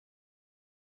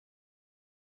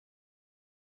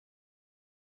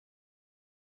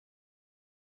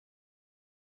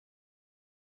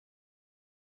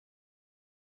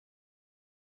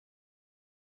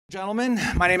Gentlemen,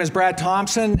 my name is Brad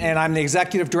Thompson, and I'm the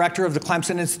Executive Director of the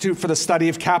Clemson Institute for the Study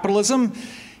of Capitalism,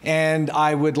 and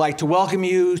I would like to welcome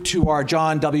you to our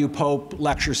John W. Pope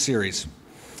lecture series.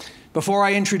 Before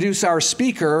I introduce our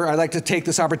speaker, I'd like to take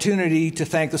this opportunity to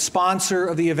thank the sponsor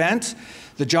of the event,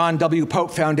 the John W.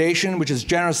 Pope Foundation, which has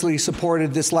generously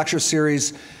supported this lecture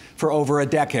series for over a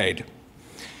decade.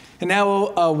 And now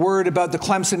a word about the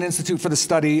Clemson Institute for the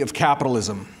Study of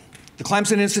Capitalism. The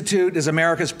Clemson Institute is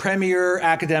America's premier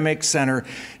academic center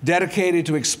dedicated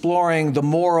to exploring the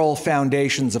moral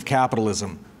foundations of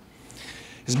capitalism.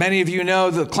 As many of you know,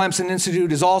 the Clemson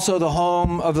Institute is also the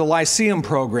home of the Lyceum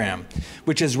program,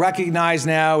 which is recognized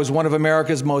now as one of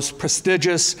America's most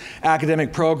prestigious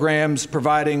academic programs,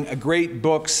 providing a great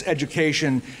books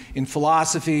education in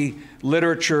philosophy,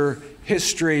 literature,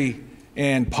 history,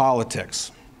 and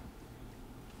politics.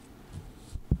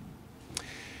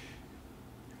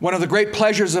 One of the great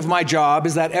pleasures of my job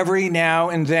is that every now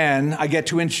and then I get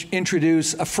to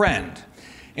introduce a friend.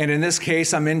 And in this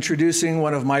case, I'm introducing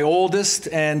one of my oldest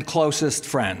and closest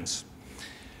friends.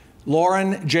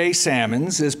 Loren J.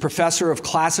 Samons is professor of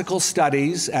classical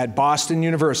studies at Boston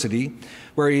University,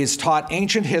 where he has taught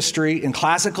ancient history and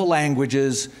classical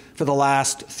languages for the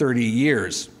last 30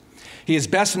 years. He is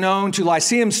best known to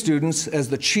Lyceum students as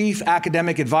the chief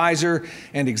academic advisor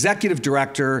and executive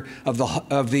director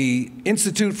of the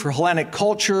Institute for Hellenic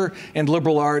Culture and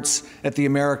Liberal Arts at the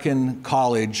American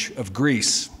College of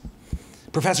Greece.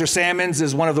 Professor Samons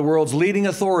is one of the world's leading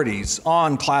authorities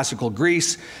on classical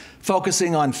Greece,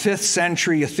 focusing on 5th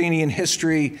century Athenian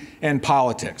history and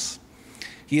politics.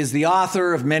 He is the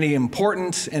author of many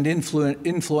important and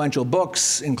influential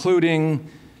books, including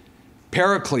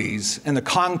Perikles and the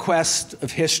Conquest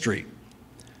of History,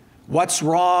 What's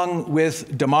Wrong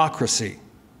with Democracy,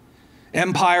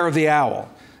 Empire of the Owl,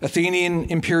 Athenian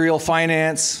Imperial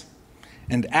Finance,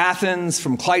 and Athens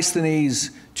from Cleisthenes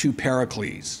to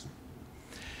Pericles.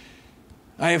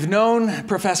 I have known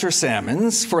Professor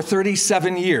Samons for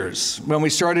 37 years when we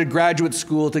started graduate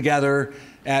school together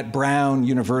at Brown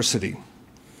University.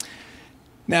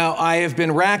 Now, I have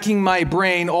been racking my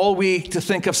brain all week to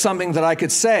think of something that I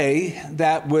could say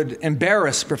that would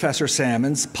embarrass Professor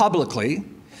Samons publicly,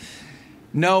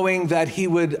 knowing that he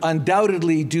would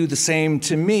undoubtedly do the same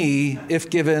to me if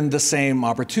given the same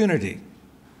opportunity.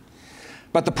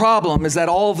 But the problem is that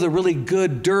all of the really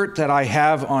good dirt that I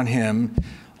have on him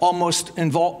almost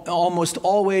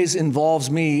always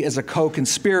involves me as a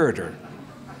co-conspirator.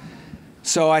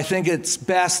 So I think it's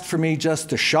best for me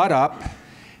just to shut up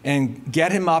and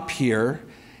get him up here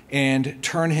and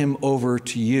turn him over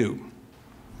to you.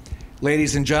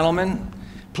 Ladies and gentlemen,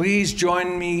 please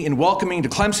join me in welcoming to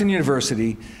Clemson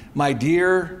University my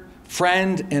dear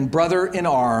friend and brother in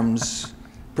arms,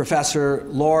 Professor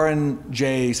Loren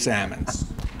J. Samons.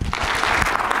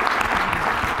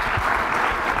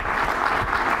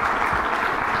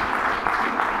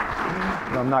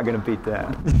 I'm not going to beat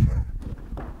that.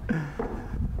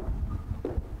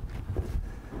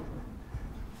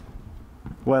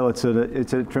 Well, it's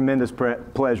a tremendous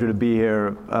pleasure to be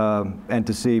here and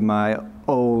to see my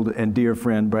old and dear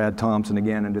friend Brad Thompson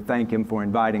again, and to thank him for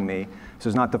inviting me. This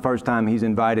is not the first time he's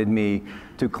invited me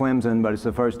to Clemson, but it's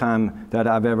the first time that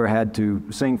I've ever had to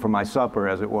sing for my supper,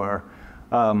 as it were.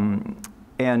 I'll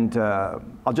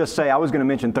just say, I was going to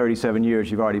mention 37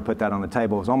 years. You've already put that on the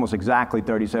table. It was almost exactly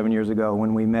 37 years ago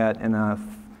when we met in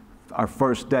our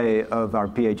first day of our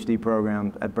PhD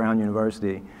program at Brown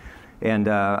University. And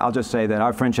I'll just say that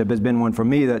our friendship has been one for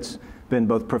me that's been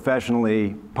both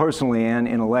professionally, personally, and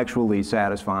intellectually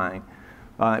satisfying.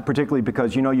 Particularly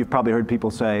because, you know, you've probably heard people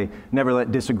say, never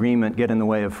let disagreement get in the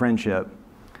way of friendship.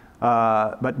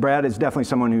 But Brad is definitely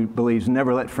someone who believes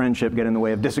never let friendship get in the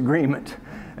way of disagreement.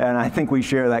 And I think we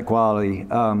share that quality.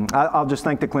 I'll just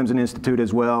thank the Clemson Institute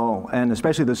as well, and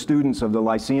especially the students of the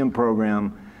Lyceum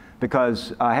program,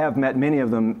 because I have met many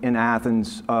of them in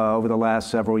Athens over the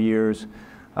last several years.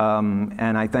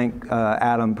 And I thank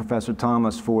Adam, Professor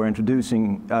Thomas, for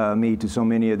introducing me to so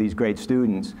many of these great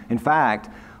students. In fact,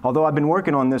 although I've been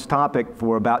working on this topic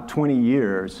for about 20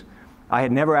 years, I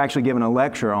had never actually given a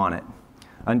lecture on it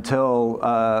until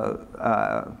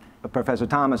Professor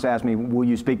Thomas asked me, will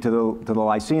you speak to the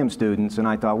Lyceum students? And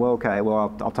I thought, well, okay,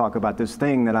 well, I'll talk about this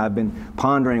thing that I've been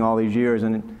pondering all these years,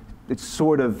 and it's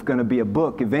sort of going to be a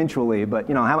book eventually, but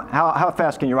you know, how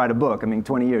fast can you write a book? I mean,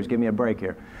 20 years, give me a break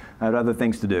here. I had other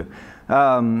things to do.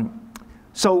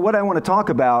 So what I want to talk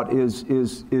about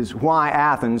is why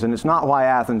Athens, and it's not why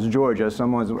Athens, Georgia.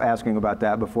 Someone was asking about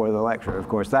that before the lecture. Of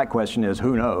course, that question is,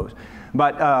 who knows?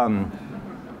 But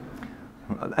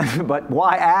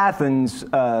why Athens,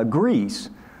 Greece?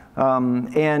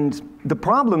 And the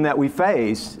problem that we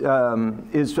face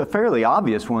is a fairly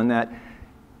obvious one, that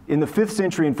in the 5th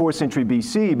century and 4th century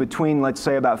BC, between, let's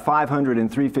say, about 500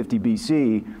 and 350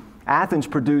 BC, Athens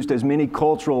produced as many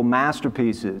cultural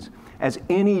masterpieces as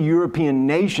any European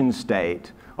nation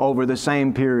state over the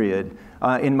same period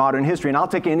in modern history. And I'll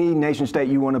take any nation state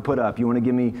you want to put up. You want to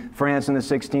give me France in the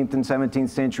 16th and 17th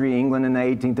century, England in the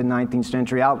 18th and 19th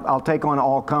century, I'll take on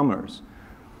all comers.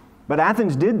 But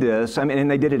Athens did this, I mean, and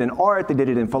they did it in art, they did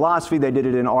it in philosophy, they did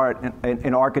it in art,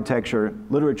 in architecture,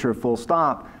 literature, full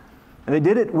stop. And they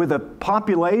did it with a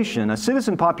population, a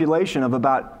citizen population of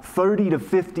about 30 to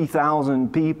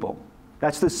 50,000 people.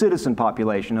 That's the citizen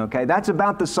population, okay? That's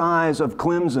about the size of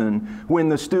Clemson when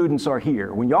the students are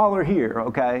here. When y'all are here,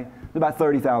 okay? There's about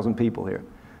 30,000 people here.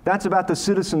 That's about the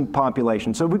citizen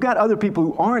population. So we've got other people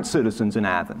who aren't citizens in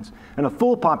Athens, and a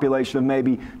full population of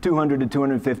maybe 200 to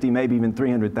 250, maybe even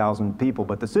 300,000 people.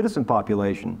 But the citizen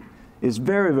population is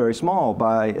very, very small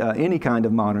by any kind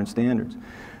of modern standards.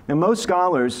 Now, most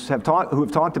scholars who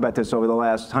have talked about this over the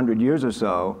last 100 years or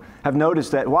so have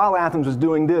noticed that while Athens was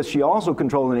doing this, she also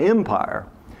controlled an empire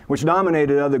which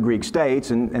dominated other Greek states,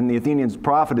 and the Athenians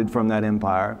profited from that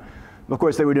empire. Of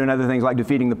course, they were doing other things like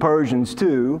defeating the Persians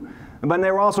too, but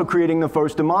they were also creating the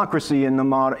first democracy in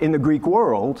the Greek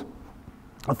world,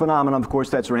 a phenomenon, of course,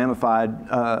 that's ramified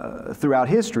throughout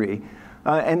history.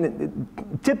 And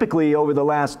typically, over the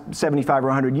last 75 or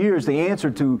 100 years, the answer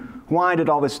to why did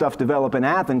all this stuff develop in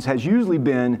Athens has usually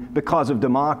been because of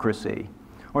democracy,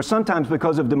 or sometimes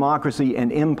because of democracy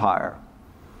and empire.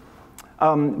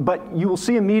 But you will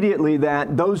see immediately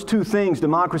that those two things,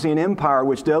 democracy and empire,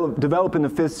 which develop in the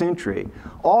 5th century,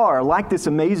 are, like this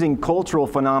amazing cultural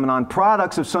phenomenon,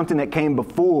 products of something that came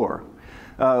before.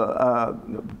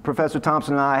 Professor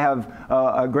Thompson and I have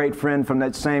a great friend from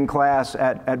that same class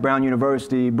at Brown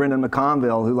University, Brendan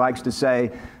McConville, who likes to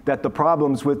say that the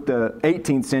problems with the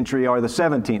 18th century are the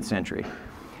 17th century.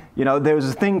 You know, there's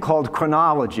a thing called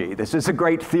chronology. This is a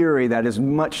great theory that is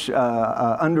much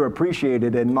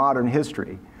underappreciated in modern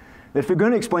history. If you're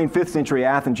going to explain 5th century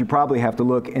Athens, you probably have to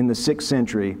look in the 6th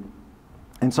century.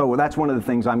 And so that's one of the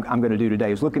things I'm going to do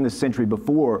today, is look in the century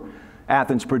before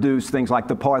Athens produced things like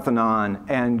the Parthenon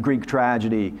and Greek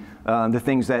tragedy, the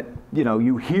things that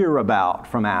you hear about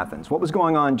from Athens. What was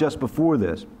going on just before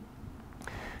this?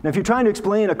 Now, if you're trying to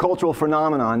explain a cultural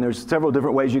phenomenon, there's several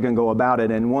different ways you can go about it,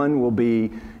 and one will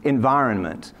be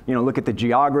environment. Look at the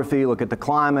geography, look at the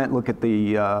climate, look at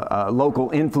the local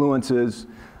influences,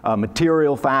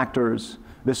 material factors.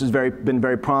 This has been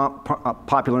very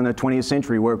popular in the 20th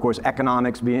century, where, of course,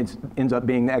 economics ends up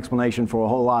being the explanation for a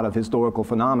whole lot of historical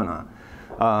phenomena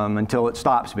until it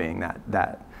stops being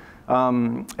that.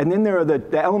 And then there are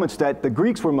the elements that the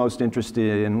Greeks were most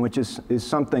interested in, which is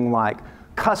something like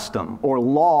custom or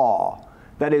law.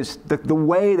 That is the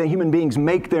way that human beings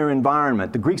make their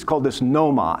environment. The Greeks called this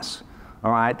nomos.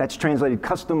 All right, that's translated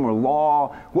custom or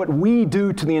law, what we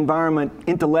do to the environment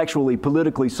intellectually,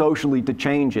 politically, socially to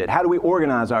change it. How do we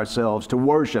organize ourselves to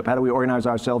worship? How do we organize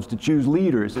ourselves to choose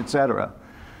leaders, etc.?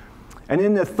 And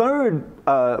then the third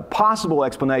possible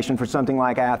explanation for something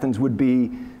like Athens would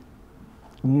be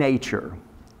nature,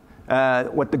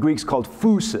 what the Greeks called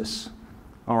physis.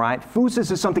 All right,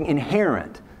 physis is something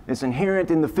inherent. It's inherent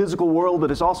in the physical world,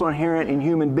 but it's also inherent in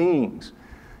human beings.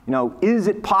 Is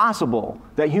it possible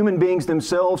that human beings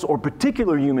themselves, or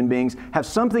particular human beings, have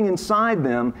something inside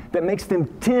them that makes them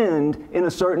tend in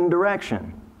a certain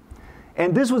direction?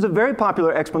 And this was a very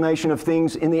popular explanation of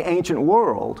things in the ancient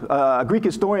world. A Greek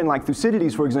historian like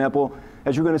Thucydides, for example,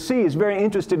 as you're going to see, is very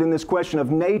interested in this question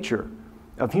of nature,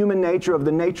 of human nature, of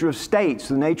the nature of states,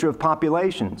 the nature of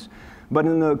populations. But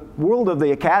in the world of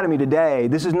the academy today,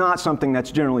 this is not something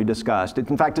that's generally discussed.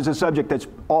 In fact, it's a subject that's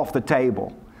off the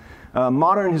table.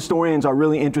 Modern historians are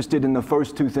really interested in the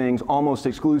first two things almost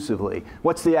exclusively.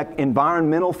 What's the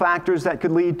environmental factors that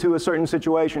could lead to a certain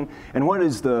situation? And what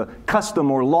is the custom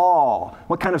or law?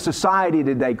 What kind of society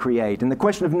did they create? And the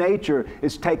question of nature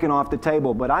is taken off the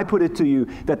table. But I put it to you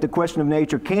that the question of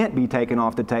nature can't be taken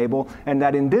off the table, and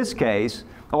that in this case,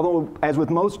 although as with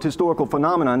most historical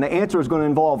phenomena, the answer is going to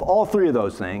involve all three of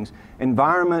those things: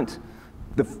 environment,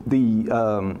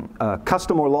 the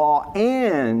custom or law,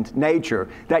 and nature,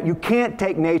 that you can't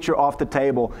take nature off the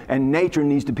table, and nature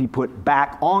needs to be put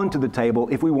back onto the table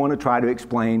if we want to try to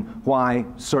explain why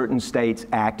certain states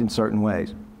act in certain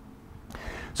ways.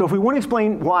 So if we want to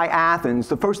explain why Athens,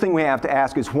 the first thing we have to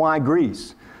ask is why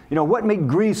Greece? What made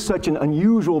Greece such an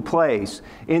unusual place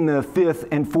in the 5th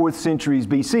and 4th centuries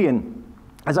BC? And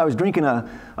as I was drinking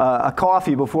a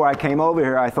coffee before I came over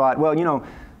here, I thought, well,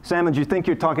 Samons, you think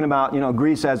you're talking about,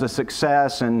 Greece as a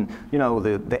success and,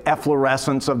 the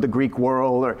efflorescence of the Greek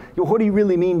world, or what do you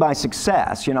really mean by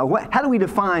success? How do we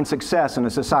define success in a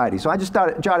society? So I just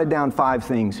jotted down 5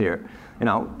 things here.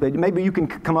 Maybe you can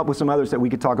come up with some others that we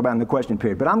could talk about in the question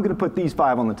period, but I'm going to put these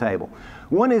 5 on the table.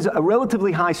 One is a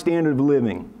relatively high standard of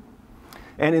living.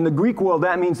 And in the Greek world,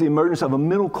 that means the emergence of a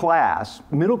middle class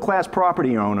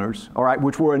property owners, all right,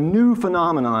 which were a new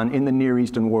phenomenon in the Near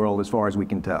Eastern world as far as we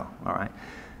can tell, all right.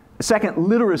 Second,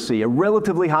 literacy, a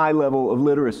relatively high level of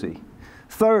literacy.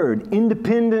 Third,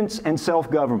 independence and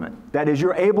self-government. That is,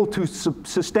 you're able to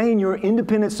sustain your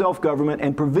independent self-government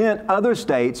and prevent other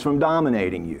states from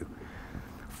dominating you.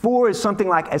 4 is something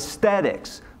like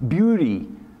aesthetics, beauty,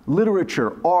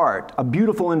 literature, art, a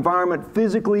beautiful environment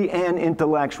physically and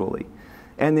intellectually.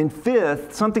 And then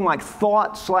 5th, something like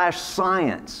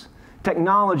thought/science,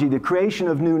 technology, the creation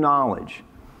of new knowledge.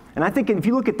 And I think if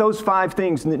you look at those 5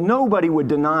 things, nobody would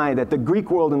deny that the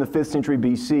Greek world in the 5th century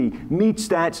BC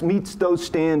meets those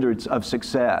standards of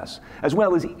success, as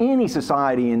well as any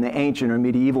society in the ancient or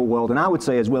medieval world, and I would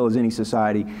say as well as any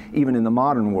society even in the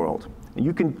modern world. And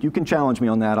you can challenge me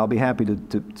on that. I'll be happy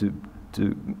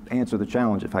to answer the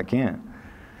challenge if I can.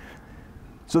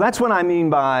 So that's what I mean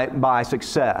by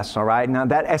success, all right? Now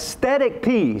that aesthetic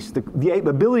piece, the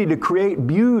ability to create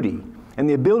beauty and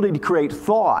the ability to create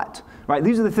thought, right?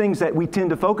 These are the things that we tend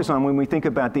to focus on when we think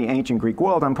about the ancient Greek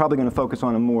world. I'm probably going to focus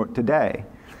on them more today.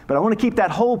 But I want to keep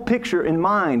that whole picture in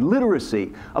mind.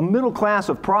 Literacy, a middle class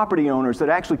of property owners that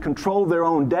actually control their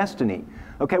own destiny.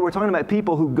 Okay, we're talking about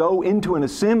people who go into an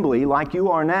assembly like you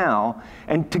are now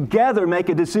and together make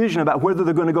a decision about whether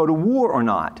they're going to go to war or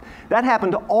not. That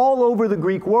happened all over the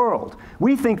Greek world.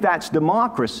 We think that's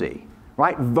democracy,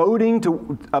 right?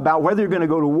 Voting about whether you're going to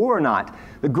go to war or not.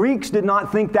 The Greeks did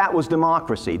not think that was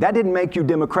democracy. That didn't make you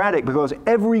democratic because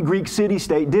every Greek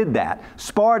city-state did that.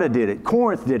 Sparta did it,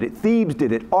 Corinth did it, Thebes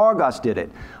did it, Argos did it.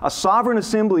 A sovereign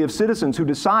assembly of citizens who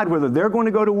decide whether they're going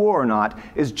to go to war or not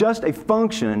is just a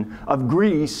function of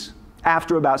Greece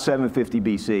after about 750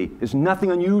 BC. There's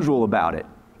nothing unusual about it.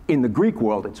 In the Greek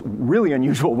world, it's really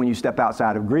unusual when you step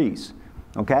outside of Greece,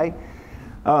 okay?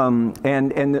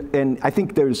 And I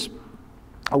think there's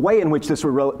a way in which this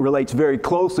relates very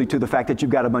closely to the fact that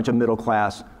you've got a bunch of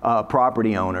middle-class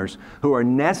property owners who are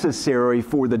necessary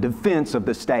for the defense of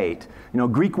the state.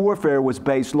 Greek warfare was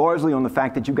based largely on the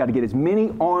fact that you've got to get as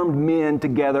many armed men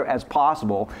together as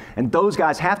possible, and those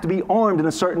guys have to be armed in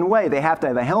a certain way. They have to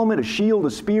have a helmet, a shield, a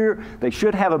spear. They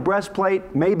should have a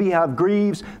breastplate, maybe have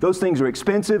greaves. Those things are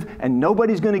expensive, and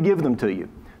nobody's going to give them to you.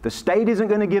 The state isn't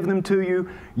going to give them to you.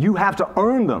 You have to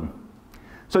earn them.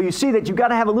 So you see that you've got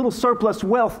to have a little surplus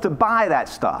wealth to buy that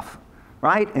stuff,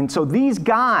 right? And so these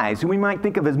guys, who we might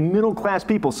think of as middle-class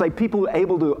people, say people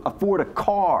able to afford a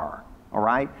car, all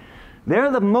right?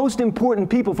 They're the most important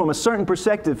people from a certain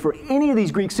perspective for any of these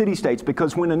Greek city-states,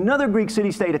 because when another Greek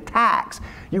city-state attacks,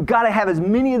 you've got to have as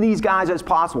many of these guys as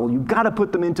possible. You've got to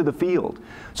put them into the field.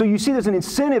 So you see there's an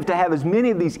incentive to have as many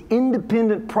of these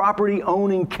independent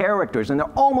property-owning characters, and they're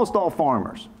almost all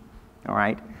farmers, all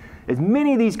right? As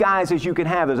many of these guys as you can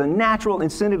have, there's a natural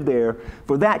incentive there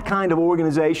for that kind of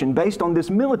organization based on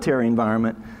this military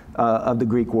environment of the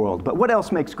Greek world. But what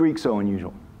else makes Greece so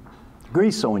unusual?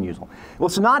 Greece so unusual? Well,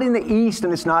 it's not in the East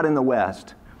and it's not in the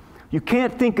West. You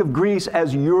can't think of Greece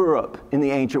as Europe in the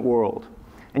ancient world.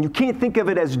 And you can't think of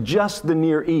it as just the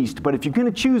Near East. But if you're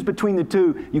going to choose between the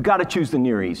two, you've got to choose the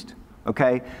Near East.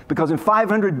 Okay? Because in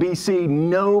 500 BC,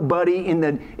 nobody in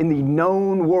the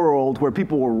known world where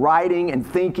people were writing and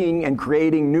thinking and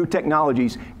creating new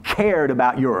technologies cared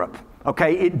about Europe.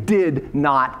 Okay? It did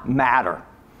not matter.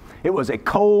 It was a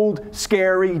cold,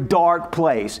 scary, dark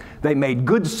place. They made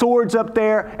good swords up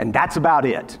there, and that's about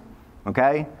it.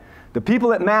 Okay? The people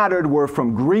that mattered were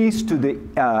from Greece to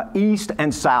the east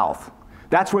and south.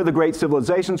 That's where the great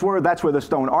civilizations were. That's where the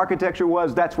stone architecture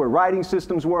was. That's where writing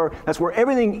systems were. That's where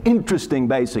everything interesting,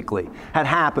 basically, had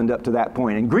happened up to that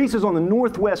point. And Greece is on the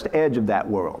northwest edge of that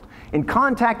world, in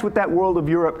contact with that world of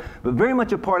Europe, but very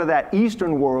much a part of that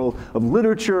eastern world of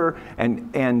literature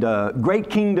and great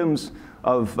kingdoms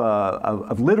of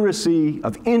literacy,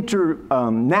 of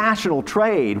international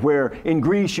trade, where in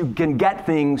Greece you can get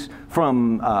things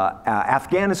from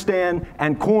Afghanistan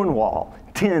and Cornwall.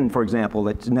 Tin, for example,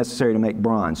 that's necessary to make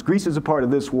bronze. Greece is a part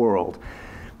of this world.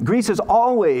 Greece is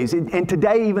always, and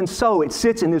today even so, it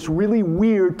sits in this really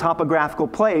weird topographical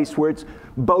place where it's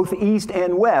both east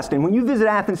and west. And when you visit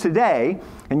Athens today,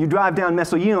 and you drive down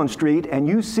Messoyeon Street, and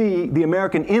you see the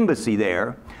American embassy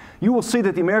there, you will see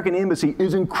that the American embassy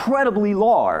is incredibly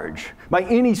large by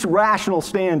any rational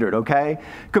standard, okay?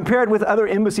 Compared with other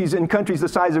embassies in countries the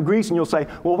size of Greece, and you'll say,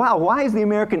 well, wow, why is the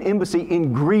American embassy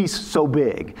in Greece so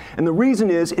big? And the reason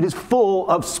is it is full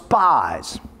of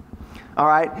spies. All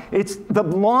right? It's the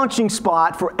launching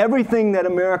spot for everything that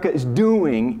America is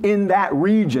doing in that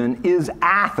region is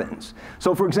Athens.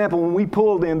 So, for example, when we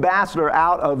pulled the ambassador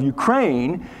out of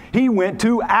Ukraine, he went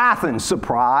to Athens,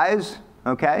 surprise,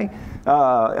 okay,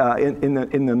 in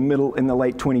the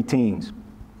late 20-teens.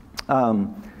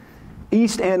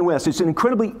 East and West. It's an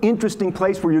incredibly interesting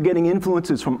place where you're getting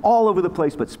influences from all over the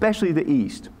place, but especially the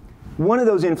East. One of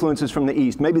those influences from the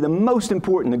East, maybe the most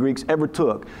important the Greeks ever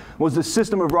took, was the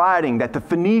system of writing that the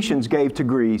Phoenicians gave to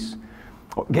Greece.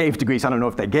 I don't know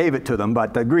if they gave it to them,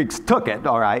 but the Greeks took it,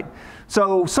 all right?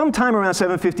 So sometime around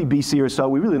 750 BC or so,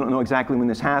 we really don't know exactly when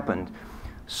this happened,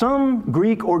 some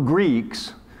Greek or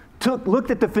Greeks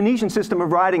looked at the Phoenician system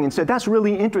of writing and said, that's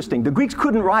really interesting. The Greeks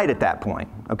couldn't write at that point,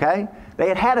 okay? They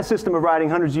had had a system of writing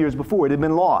hundreds of years before. It had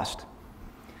been lost.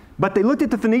 But they looked at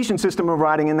the Phoenician system of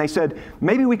writing and they said,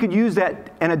 maybe we could use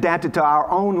that and adapt it to our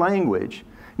own language.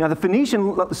 Now, the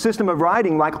Phoenician system of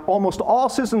writing, like almost all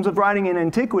systems of writing in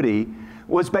antiquity,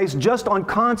 was based just on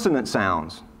consonant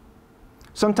sounds.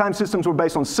 Sometimes systems were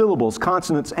based on syllables,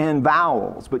 consonants, and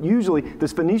vowels. But usually,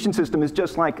 this Phoenician system is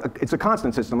just like, it's a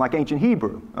consonant system, like ancient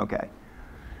Hebrew, okay?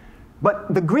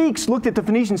 But the Greeks looked at the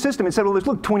Phoenician system and said, well, there's,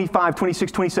 look, 25,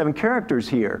 26, 27 characters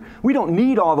here. We don't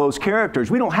need all those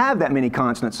characters. We don't have that many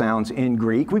consonant sounds in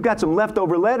Greek. We've got some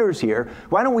leftover letters here.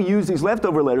 Why don't we use these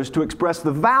leftover letters to express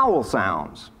the vowel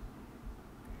sounds?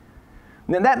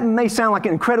 Now, that may sound like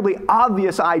an incredibly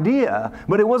obvious idea,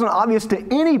 but it wasn't obvious to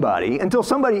anybody until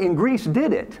somebody in Greece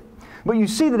did it. But you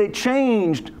see that it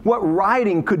changed what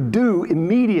writing could do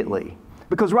immediately.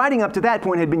 Because writing up to that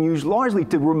point had been used largely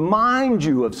to remind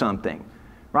you of something,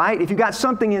 right? If you got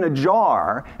something in a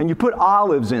jar and you put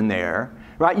olives in there,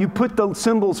 right, you put the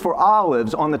symbols for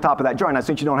olives on the top of that jar. Now,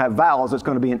 since you don't have vowels, it's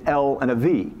going to be an L and a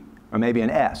V, or maybe an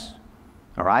S,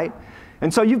 all right?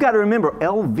 And so you've got to remember,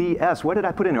 LVS, what did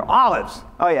I put in there? Olives.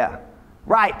 Oh, yeah.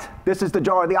 Right. This is the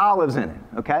jar with the olives in it,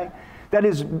 okay? That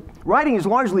is, writing is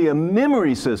largely a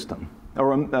memory system,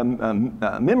 or a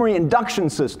memory induction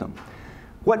system.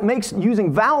 What makes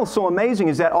using vowels so amazing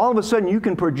is that all of a sudden you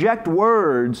can project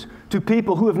words to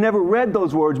people who have never read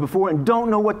those words before and don't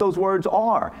know what those words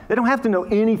are. They don't have to know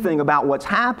anything about what's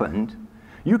happened.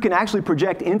 You can actually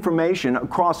project information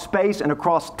across space and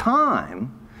across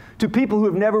time to people who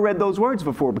have never read those words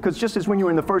before. Because just as when you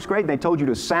were in the first grade and they told you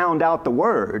to sound out the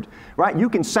word, right? You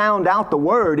can sound out the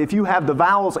word if you have the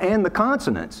vowels and the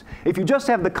consonants. If you just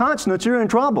have the consonants, you're in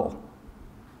trouble.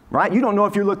 Right? You don't know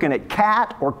if you're looking at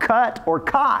cat or cut or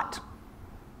cot.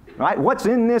 Right? What's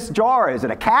in this jar? Is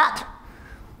it a cat?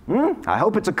 I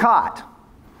hope it's a cot.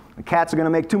 The cats are going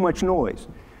to make too much noise.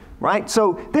 Right?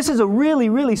 So this is a really,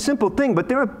 really simple thing, but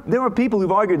there are people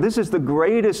who've argued this is the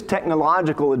greatest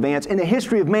technological advance in the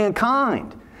history of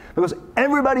mankind because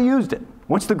everybody used it.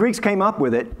 Once the Greeks came up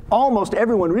with it, almost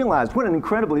everyone realized what an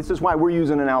incredibly, this is why we're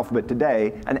using an alphabet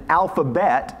today, an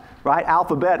alphabet, right?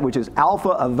 Alphabet, which is alpha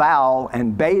a vowel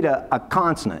and beta a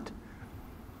consonant.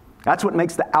 That's what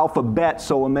makes the alphabet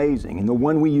so amazing. And the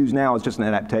one we use now is just an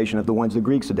adaptation of the ones the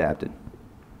Greeks adapted.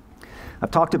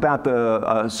 I've talked about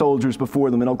the soldiers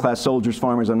before, the middle-class soldiers,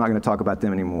 farmers. I'm not going to talk about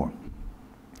them anymore.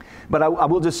 But I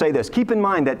will just say this. Keep in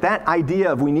mind that that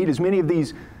idea of we need as many of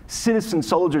these citizen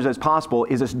soldiers as possible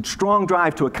is a strong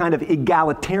drive to a kind of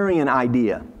egalitarian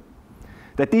idea.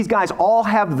 That these guys all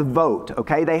have the vote,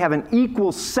 okay? They have an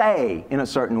equal say in a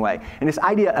certain way. And this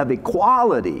idea of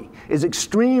equality is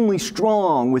extremely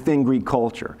strong within Greek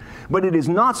culture. But it is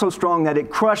not so strong that it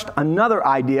crushed another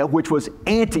idea, which was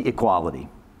anti-equality.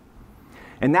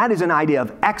 And that is an idea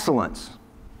of excellence.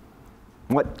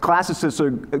 What classicists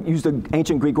use the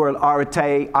ancient Greek word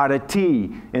arete,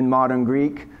 arete in modern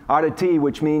Greek. Arete,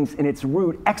 which means in its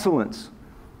root excellence.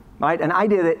 Right? An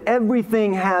idea that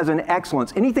everything has an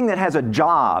excellence. Anything that has a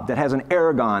job, that has an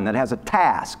ergon, that has a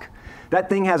task, that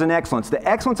thing has an excellence. The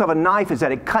excellence of a knife is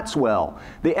that it cuts well.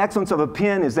 The excellence of a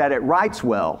pen is that it writes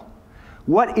well.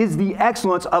 What is the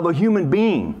excellence of a human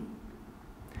being?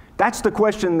 That's the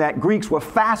question that Greeks were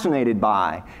fascinated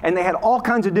by, and they had all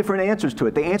kinds of different answers to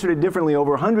it. They answered it differently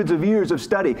over hundreds of years of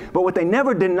study, but what they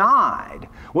never denied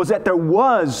was that there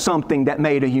was something that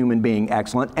made a human being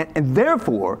excellent, and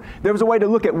therefore, there was a way to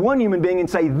look at one human being and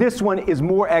say, this one is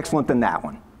more excellent than that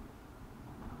one.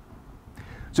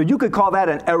 So you could call that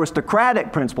an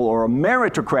aristocratic principle or a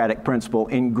meritocratic principle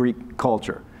in Greek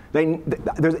culture.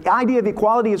 The idea of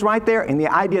equality is right there, and the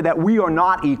idea that we are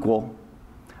not equal.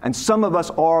 And some of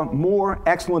us are more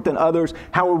excellent than others.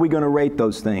 How are we going to rate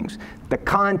those things? The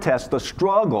contest, the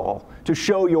struggle to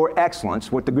show your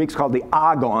excellence, what the Greeks call the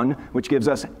agon, which gives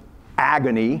us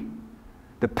agony,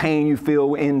 the pain you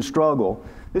feel in struggle.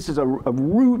 This is a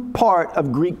root part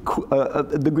of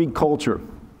the Greek culture.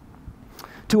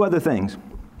 Two other things.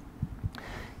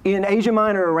 In Asia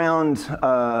Minor around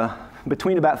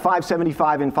between about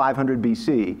 575 and 500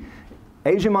 BC,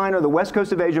 Asia Minor, the west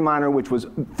coast of Asia Minor, which was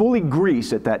fully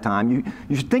Greece at that time.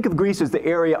 You should think of Greece as the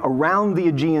area around the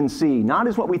Aegean Sea, not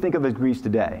as what we think of as Greece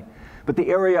today, but the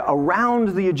area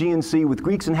around the Aegean Sea with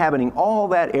Greeks inhabiting all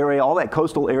that area, all that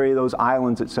coastal area, those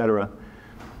islands, etc.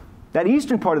 That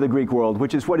eastern part of the Greek world,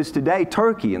 which is what is today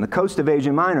Turkey and the coast of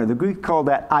Asia Minor, the Greeks called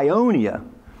that Ionia.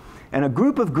 And a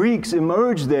group of Greeks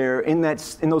emerged there in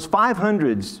those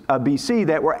 500s BC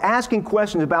that were asking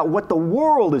questions about what the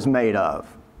world is made of.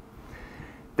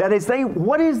 That is,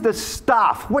 what is the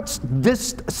stuff? What's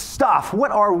this stuff?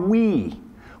 What are we?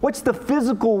 What's the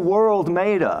physical world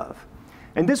made of?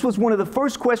 And this was one of the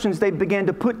first questions they began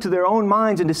to put to their own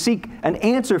minds and to seek an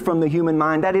answer from the human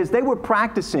mind. That is, they were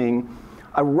practicing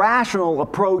a rational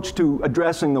approach to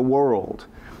addressing the world.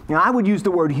 Now, I would use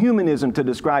the word humanism to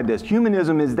describe this.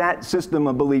 Humanism is that system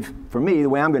of belief, for me, the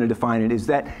way I'm going to define it, is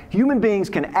that human beings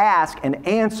can ask and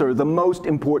answer the most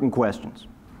important questions.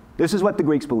 This is what the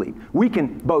Greeks believe. We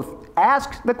can both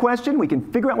ask the question, we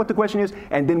can figure out what the question is,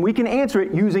 and then we can answer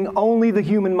it using only the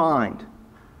human mind.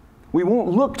 We won't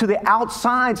look to the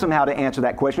outside somehow to answer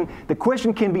that question. The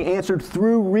question can be answered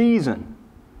through reason.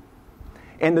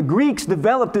 And the Greeks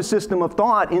developed this system of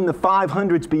thought in the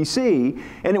 500s BC,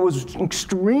 and it was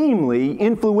extremely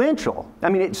influential. I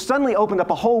mean, it suddenly opened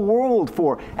up a whole world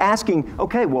for asking,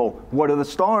 okay, well, what are the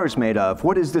stars made of?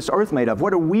 What is this earth made of?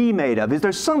 What are we made of? Is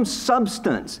there some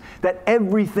substance that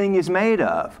everything is made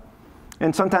of?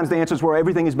 And sometimes the answers were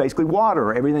everything is basically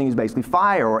water, or everything is basically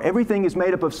fire, or everything is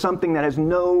made up of something that has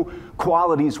no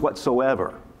qualities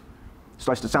whatsoever.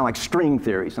 Starts to sound like string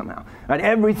theory somehow. Right?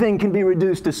 Everything can be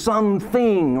reduced to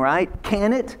something, right?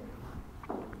 Can it?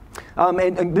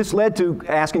 And this led to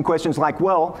asking questions like,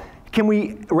 well, can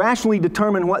we rationally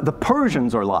determine what the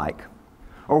Persians are like?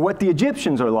 Or what the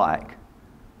Egyptians are like?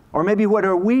 Or maybe what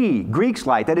are we, Greeks,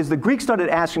 like? That is, the Greeks started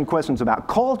asking questions about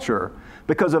culture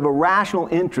because of a rational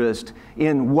interest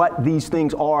in what these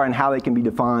things are and how they can be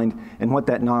defined and what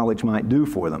that knowledge might do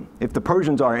for them. If the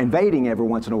Persians are invading every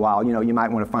once in a while, you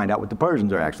might want to find out what the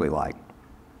Persians are actually like.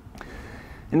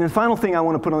 And the final thing I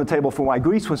want to put on the table for why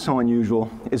Greece was so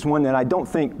unusual is one that I don't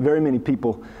think very many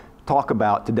people talk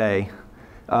about today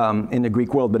in the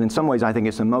Greek world, but in some ways I think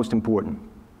it's the most important.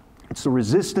 It's the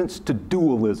resistance to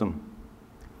dualism.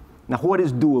 Now, what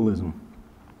is dualism?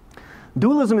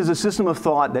 Dualism is a system of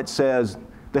thought that says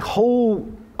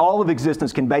all of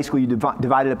existence can basically be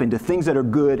divided up into things that are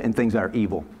good and things that are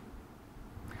evil.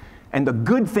 And the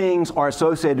good things are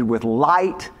associated with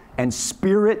light and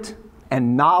spirit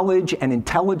and knowledge and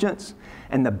intelligence,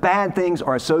 and the bad things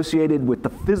are associated with the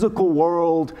physical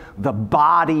world, the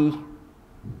body,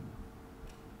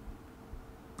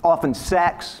 often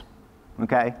sex,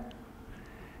 okay?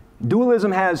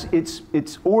 Dualism has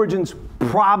its origins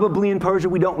probably in Persia,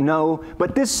 we don't know,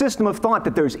 but this system of thought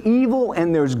that there's evil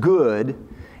and there's good,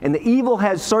 and the evil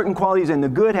has certain qualities and the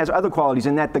good has other qualities,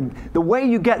 and that the way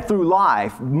you get through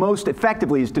life most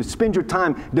effectively is to spend your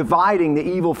time dividing the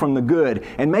evil from the good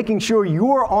and making sure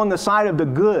you're on the side of the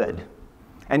good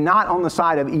and not on the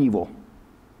side of evil.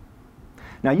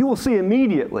 Now, you will see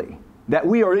immediately that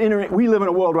we live in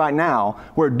a world right now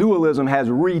where dualism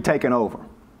has retaken over.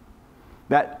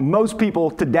 That most people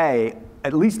today,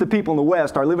 at least the people in the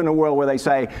West, are living in a world where they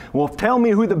say, well, tell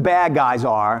me who the bad guys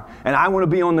are, and I want to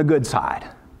be on the good side.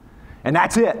 And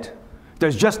that's it.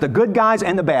 There's just the good guys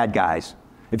and the bad guys.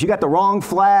 If you got the wrong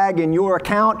flag in your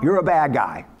account, you're a bad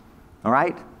guy. All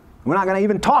right? We're not going to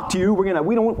even talk to you. We're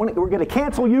going to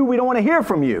cancel you. We don't want to hear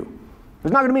from you.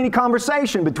 There's not going to be any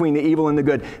conversation between the evil and the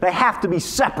good. They have to be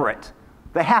separate.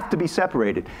 They have to be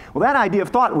separated. Well, that idea of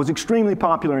thought was extremely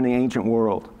popular in the ancient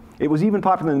world. It was even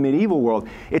popular in the medieval world.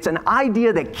 It's an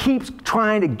idea that keeps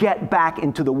trying to get back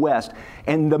into the West.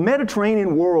 And the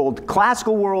Mediterranean world,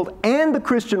 classical world, and the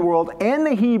Christian world, and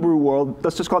the Hebrew world,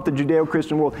 let's just call it the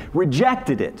Judeo-Christian world,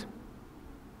 rejected it.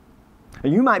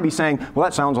 And you might be saying, well,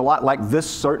 that sounds a lot like this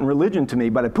certain religion to me.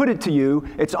 But I put it to you,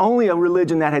 it's only a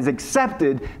religion that has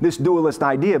accepted this dualist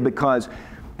idea, because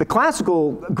the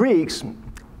classical Greeks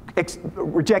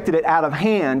rejected it out of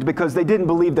hand because they didn't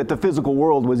believe that the physical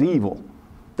world was evil.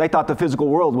 They thought the physical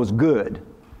world was good.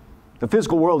 The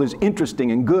physical world is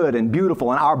interesting and good and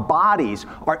beautiful, and our bodies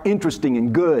are interesting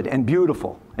and good and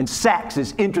beautiful. And sex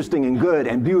is interesting and good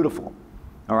and beautiful.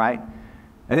 All right?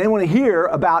 And they want to hear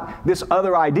about this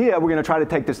other idea. We're going to try to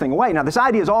take this thing away. Now, this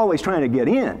idea is always trying to get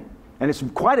in. And it's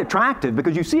quite attractive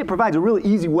because you see it provides a really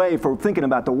easy way for thinking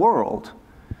about the world.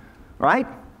 Right?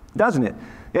 Doesn't it?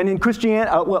 And in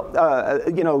Christianity,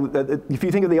 if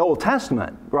you think of the Old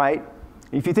Testament, right?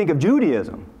 If you think of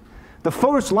Judaism, the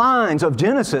first lines of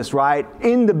Genesis, right?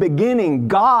 In the beginning,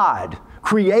 God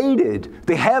created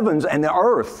the heavens and the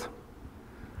earth.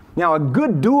 Now, a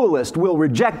good dualist will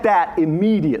reject that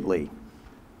immediately.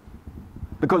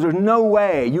 Because there's no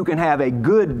way you can have a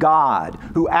good God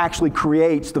who actually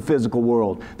creates the physical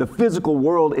world. The physical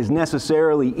world is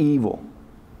necessarily evil.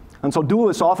 And so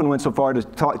dualists often went so far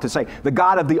to say the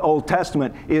God of the Old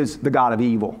Testament is the God of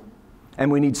evil.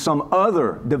 And we need some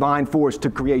other divine force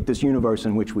to create this universe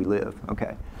in which we live.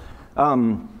 Okay.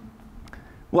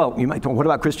 Well, you might, what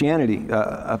about Christianity,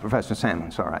 Professor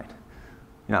Samons? All right.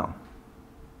 No.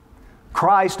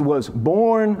 Christ was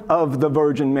born of the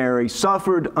Virgin Mary,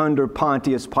 suffered under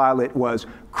Pontius Pilate, was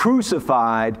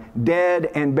crucified,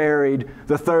 dead, and buried.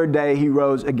 The third day he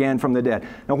rose again from the dead.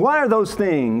 Now, why are those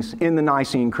things in the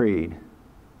Nicene Creed?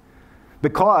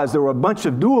 Because there were a bunch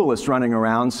of dualists running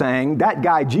around saying that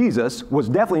guy Jesus was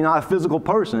definitely not a physical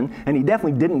person, and he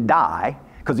definitely didn't die,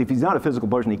 because if he's not a physical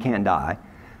person, he can't die.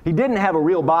 He didn't have a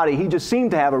real body. He just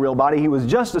seemed to have a real body. He was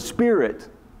just a spirit.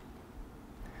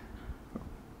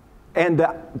 And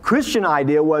the Christian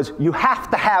idea was you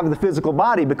have to have the physical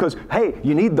body because, hey,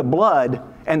 you need the blood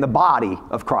and the body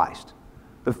of Christ.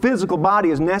 The physical body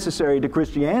is necessary to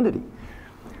Christianity.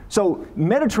 So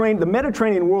the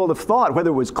Mediterranean world of thought,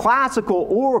 whether it was classical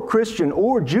or Christian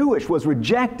or Jewish, was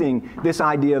rejecting this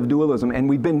idea of dualism. And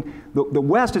the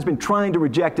West has been trying to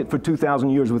reject it for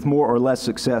 2,000 years with more or less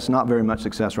success. Not very much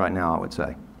success right now, I would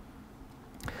say.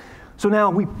 So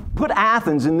now we put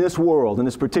Athens in this world, in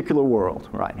this particular world,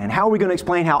 right? And how are we going to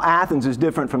explain how Athens is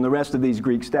different from the rest of these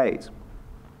Greek states?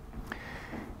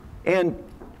 And,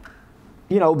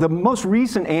 you know, the most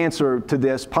recent answer to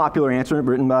this, popular answer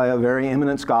written by a very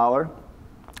eminent scholar,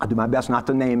 I'll do my best not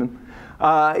to name him,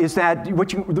 is that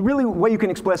the really way you can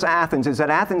express Athens is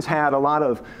that Athens had a lot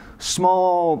of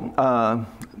small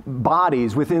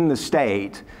bodies within the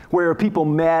state where people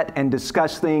met and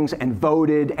discussed things and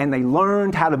voted, and they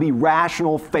learned how to be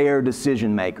rational, fair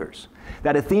decision makers.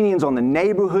 That Athenians on the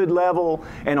neighborhood level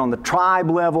and on the tribe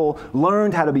level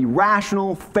learned how to be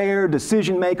rational, fair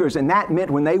decision makers, and that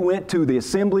meant when they went to the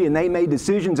assembly and they made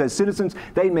decisions as citizens,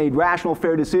 they made rational,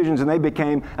 fair decisions, and they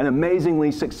became an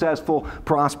amazingly successful,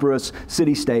 prosperous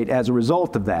city-state as a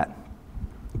result of that.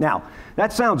 Now,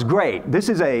 that sounds great. This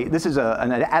is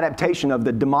an adaptation of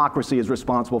the democracy is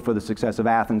responsible for the success of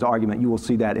Athens argument. You will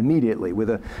see that immediately with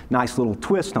a nice little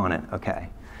twist on it, okay?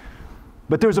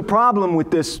 But there's a problem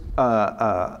with this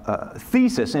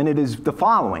thesis, and it is the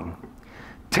following.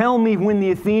 Tell me when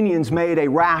the Athenians made a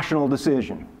rational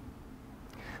decision.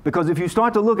 Because if you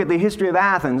start to look at the history of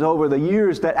Athens over the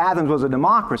years that Athens was a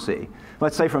democracy,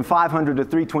 let's say from 500 to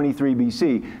 323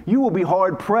 BC, you will be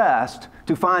hard-pressed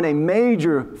to find a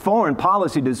major foreign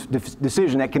policy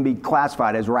decision that can be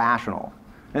classified as rational.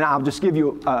 And I'll just give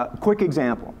you a quick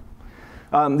example.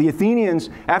 The Athenians,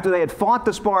 after they had fought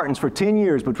the Spartans for 10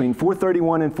 years between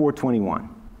 431 and 421,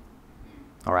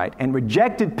 all right, and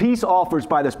rejected peace offers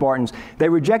by the Spartans. They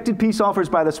rejected peace offers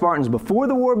by the Spartans before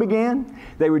the war began.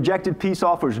 They rejected peace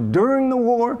offers during the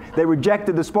war. They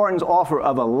rejected the Spartans' offer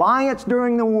of alliance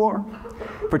during the war.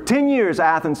 For 10 years,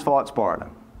 Athens fought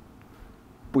Sparta,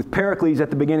 with Perikles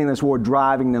at the beginning of this war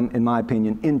driving them, in my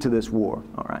opinion, into this war,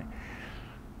 all right.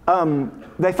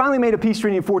 They finally made a peace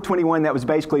treaty in 421 that was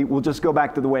basically, we'll just go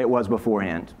back to the way it was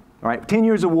beforehand. All right, 10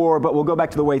 years of war, but we'll go back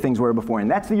to the way things were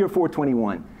beforehand. That's the year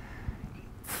 421.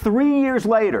 3 years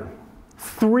later,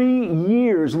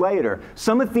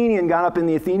 some Athenian got up in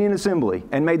the Athenian assembly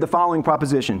and made the following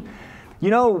proposition.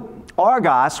 You know,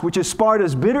 Argos, which is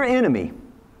Sparta's bitter enemy,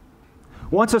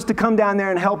 wants us to come down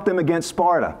there and help them against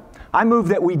Sparta. I move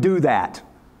that we do that.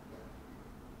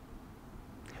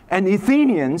 And the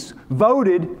Athenians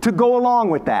voted to go along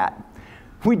with that.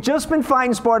 We'd just been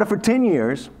fighting Sparta for 10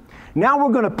 years. Now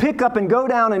we're going to pick up and go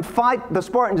down and fight the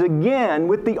Spartans again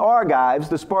with the Argives.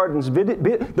 The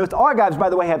Argives, by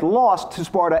the way, had lost to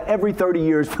Sparta every 30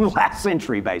 years for the last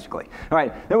century, basically. All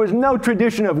right, there was no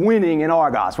tradition of winning in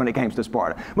Argos when it came to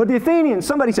Sparta. But the Athenians,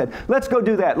 somebody said, let's go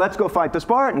do that. Let's go fight the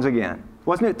Spartans again.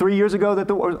 Wasn't it 3 years ago that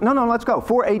the war? No, let's go.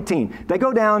 418. They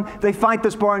go down, they fight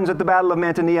the Spartans at the Battle of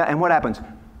Mantinea, and what happens?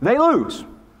 They lose.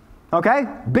 Okay?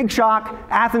 Big shock.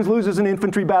 Athens loses an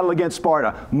infantry battle against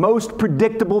Sparta. Most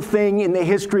predictable thing in the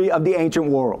history of the ancient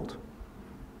world.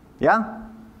 Yeah?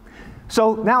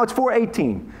 So now it's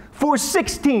 418.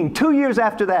 416, 2 years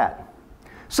after that,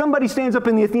 Somebody stands up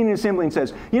in the Athenian assembly and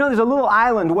says, you know, there's a little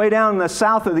island way down in the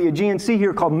south of the Aegean Sea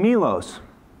here called Melos.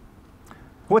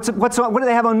 What do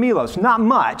they have on Melos? Not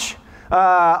much.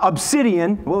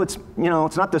 Obsidian. Well, it's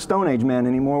not the Stone Age man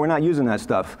anymore. We're not using that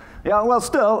stuff. Yeah, well,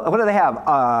 still, what do they have?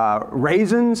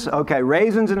 Raisins. Okay,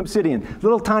 raisins and obsidian.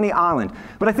 Little tiny island.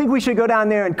 But I think we should go down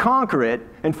there and conquer it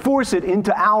and force it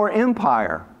into our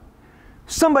empire.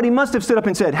 Somebody must have stood up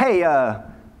and said, hey,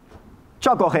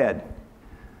 Chucklehead,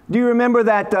 do you remember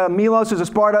that Melos is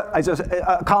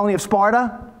a colony of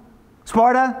Sparta?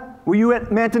 Sparta? Were you at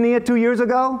Mantinea 2 years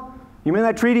ago? You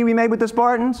remember that treaty we made with the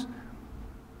Spartans?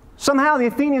 Somehow the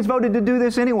Athenians voted to do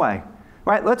this anyway.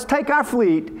 Right? Let's take our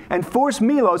fleet and force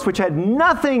Melos, which had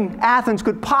nothing Athens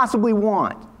could possibly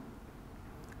want.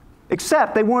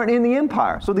 Except they weren't in the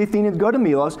empire. So the Athenians go to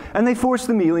Melos and they force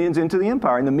the Melians into the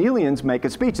empire. And the Melians make a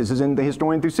speech. This is in the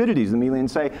historian Thucydides. The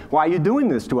Melians say, why are you doing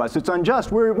this to us? It's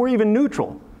unjust. We're even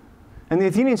neutral. And the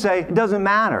Athenians say, it doesn't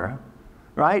matter.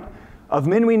 Right? Of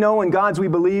men we know and gods we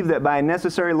believe that by a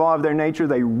necessary law of their nature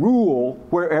they rule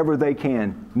wherever they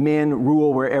can. Men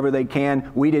rule wherever they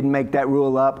can. We didn't make that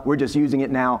rule up. We're just using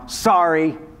it now.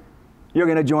 Sorry, you're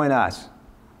going to join us.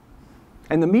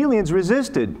 And the Melians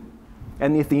resisted,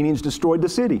 and the Athenians destroyed the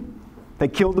city. They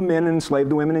killed the men and enslaved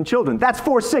the women and children. That's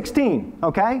 416,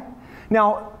 okay?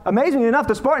 Now, amazingly enough,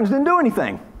 the Spartans didn't do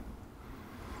anything.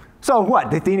 So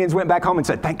what? The Athenians went back home and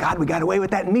said, thank God we got away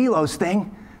with that Melos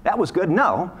thing. That was good.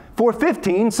 No.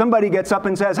 415, somebody gets up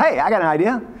and says, hey, I got an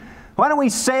idea. Why don't we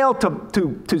sail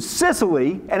to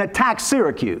Sicily and attack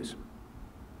Syracuse?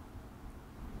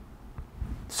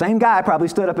 Same guy probably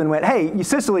stood up and went, hey,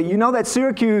 Sicily, you know that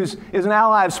Syracuse is an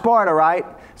ally of Sparta, right?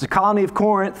 It's a colony of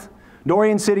Corinth,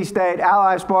 Dorian city-state,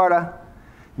 ally of Sparta.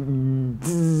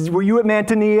 Were you at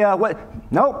Mantinea? What?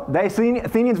 Nope. The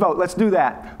Athenians vote. Let's do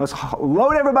that. Let's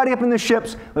load everybody up in the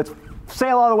ships. Let's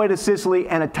sail all the way to Sicily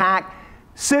and attack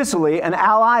Sicily, an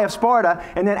ally of Sparta,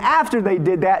 and then after they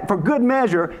did that, for good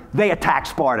measure, they attacked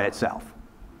Sparta itself.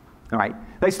 All right?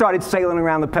 They started sailing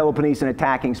around the Peloponnese and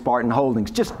attacking Spartan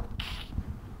holdings. Just,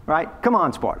 right? Come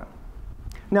on, Sparta.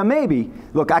 Now maybe,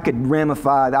 look, I could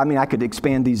I could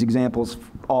expand these examples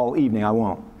all evening. I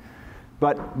won't.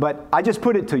 But I just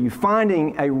put it to you,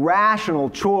 finding a rational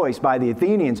choice by the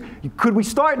Athenians. Could we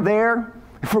start there?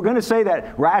 If we're going to say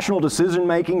that rational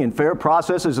decision-making and fair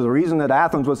processes are the reason that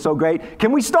Athens was so great,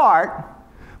 can we start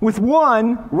with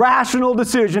one rational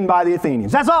decision by the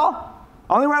Athenians? That's all.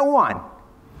 Only one.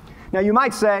 Now, you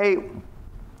might say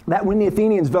that when the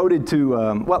Athenians voted to,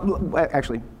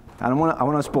 actually, I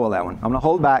want to spoil that one. I'm going to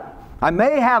hold back. I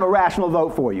may have a rational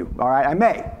vote for you, all right? I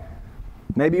may.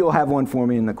 Maybe you'll have one for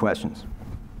me in the questions.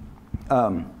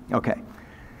 Okay.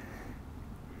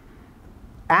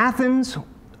 Athens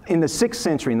in the 6th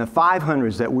century, in the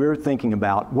 500s that we're thinking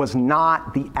about, was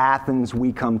not the Athens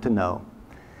we come to know.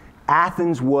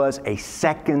 Athens was a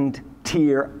second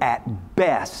tier at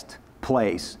best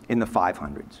place in the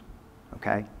 500s,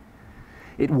 okay?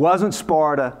 It wasn't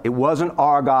Sparta, it wasn't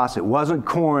Argos, it wasn't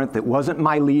Corinth, it wasn't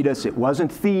Miletus, it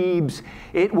wasn't Thebes.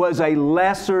 It was a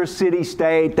lesser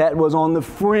city-state that was on the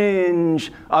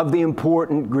fringe of the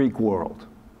important Greek world.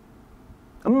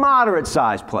 A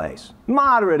moderate-sized place,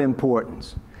 moderate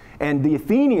importance. And the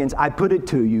Athenians, I put it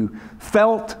to you,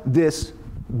 felt this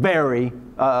very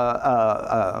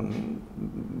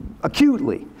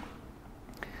acutely.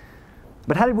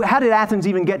 But how did Athens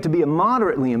even get to be a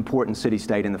moderately important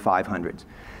city-state in the 500s?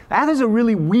 Athens is a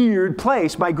really weird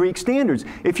place by Greek standards.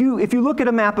 If you look at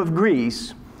a map of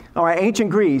Greece, all right,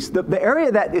 ancient Greece, the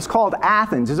area that is called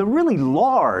Athens is a really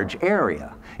large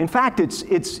area. In fact,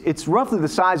 it's roughly the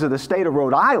size of the state of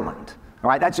Rhode Island. All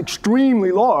right, that's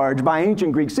extremely large by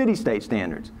ancient Greek city-state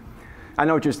standards. I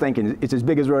know what you're thinking. It's as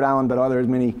big as Rhode Island, but are there as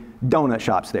many donut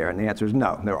shops there? And the answer is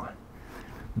no, there aren't.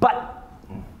 But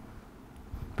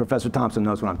Professor Thompson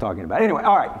knows what I'm talking about. Anyway,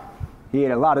 all right. He ate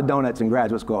a lot of donuts in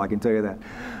graduate school, I can tell you that.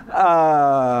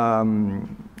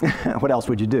 What else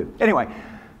would you do? Anyway,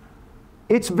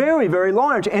 it's very, very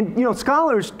large. And,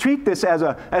 scholars treat this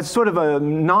as sort of a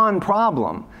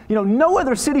non-problem. No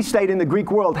other city-state in the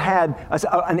Greek world had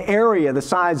an area the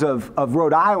size of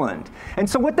Rhode Island. And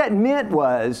so what that meant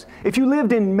was, if you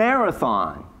lived in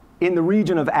Marathon, in the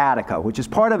region of Attica, which is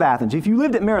part of Athens, if you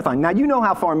lived at Marathon, now you know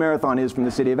how far Marathon is from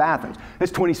the city of Athens.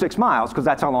 It's 26 miles, because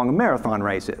that's how long a marathon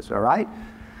race is, all right?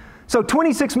 So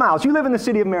 26 miles, you live in the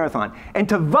city of Marathon. And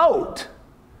to vote,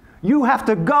 you have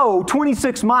to go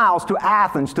 26 miles to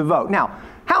Athens to vote. Now,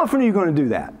 how often are you going to do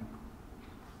that?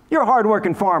 You're a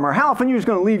hard-working farmer. How often are you just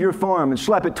going to leave your farm and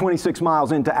schlep it 26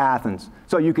 miles into Athens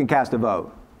so you can cast a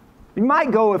vote? You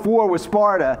might go if war with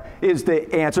Sparta is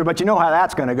the answer, but you know how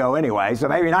that's going to go anyway, so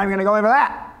maybe you're not even going to go in for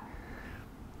that.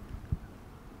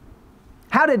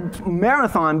 How did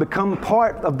Marathon become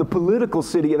part of the political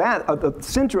city of the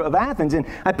center of Athens? And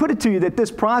I put it to you that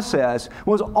this process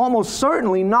was almost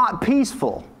certainly not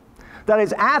peaceful. That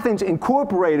is, Athens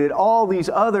incorporated all these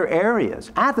other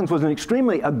areas. Athens was an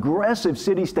extremely aggressive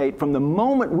city-state from the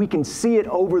moment we can see it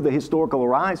over the historical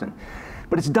horizon.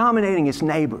 But it's dominating its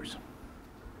neighbors.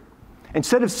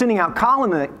 Instead of sending out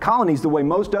colonies the way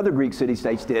most other Greek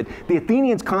city-states did, the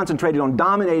Athenians concentrated on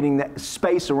dominating the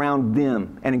space around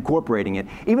them and incorporating it,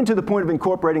 even to the point of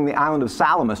incorporating the island of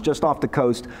Salamis just off the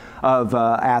coast of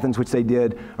Athens, which they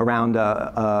did around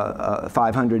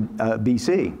 500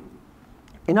 BC.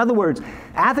 In other words,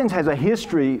 Athens has a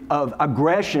history of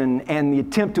aggression and the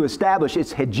attempt to establish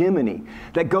its hegemony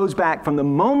that goes back from the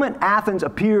moment Athens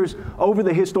appears over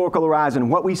the historical horizon.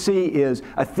 What we see is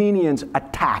Athenians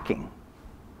attacking,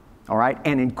 all right,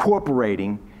 and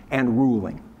incorporating and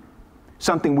ruling.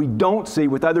 Something we don't see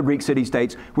with other Greek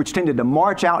city-states, which tended to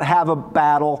march out, have a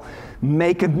battle,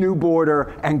 make a new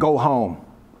border, and go home,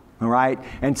 all right?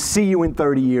 And see you in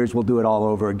 30 years, we'll do it all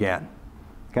over again,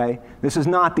 okay? This is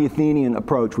not the Athenian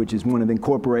approach, which is one of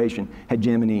incorporation,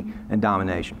 hegemony, and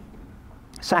domination.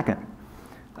 Second,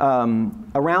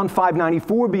 around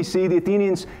 594 BC, the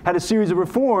Athenians had a series of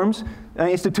reforms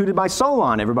instituted by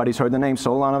Solon. Everybody's heard the name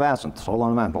Solon of Athens.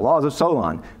 Solon of Athens, the laws of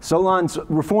Solon. Solon's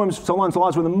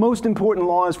laws were the most important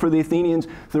laws for the Athenians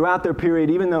throughout their period,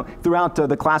 throughout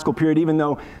the classical period, even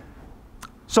though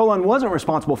Solon wasn't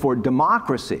responsible for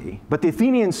democracy, but the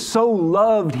Athenians so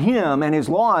loved him and his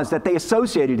laws that they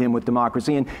associated him with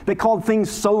democracy, and they called things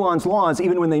Solon's laws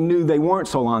even when they knew they weren't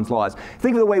Solon's laws.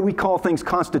 Think of the way we call things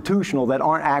constitutional that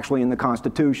aren't actually in the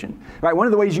Constitution, right? One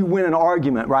of the ways you win an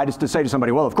argument, right, is to say to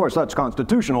somebody, well, of course, that's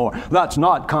constitutional, or that's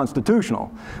not constitutional.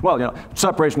 Well, you know,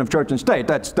 separation of church and state,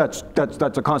 that's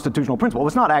a constitutional principle. Well,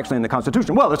 it's not actually in the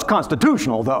Constitution. Well, it's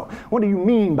constitutional, though. What do you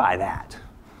mean by that?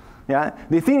 Yeah?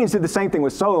 The Athenians did the same thing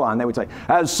with Solon. They would say,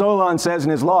 as Solon says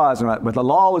in his laws, but the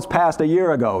law was passed a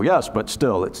year ago. Yes, but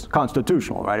still, it's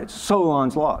constitutional, right? It's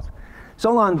Solon's laws.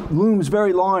 Solon looms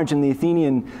very large in the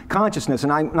Athenian consciousness,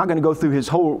 and I'm not going to go through his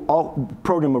whole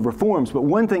program of reforms, but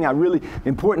one thing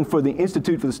important for the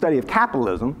Institute for the Study of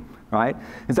Capitalism, right,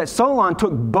 is that Solon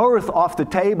took birth off the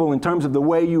table in terms of the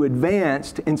way you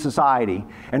advanced in society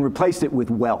and replaced it with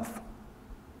wealth.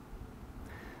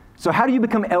 So how do you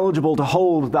become eligible to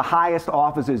hold the highest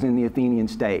offices in the Athenian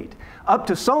state? Up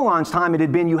to Solon's time, it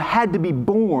had been you had to be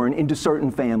born into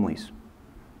certain families.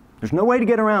 There's no way to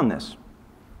get around this.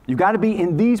 You've got to be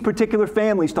in these particular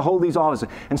families to hold these offices.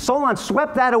 And Solon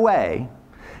swept that away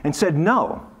and said,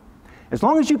 no, as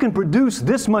long as you can produce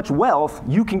this much wealth,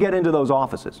 you can get into those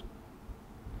offices.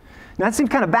 Now, that seems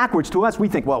kind of backwards to us. We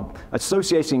think, well,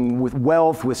 associating with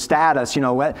wealth, with status, you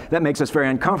know, that makes us very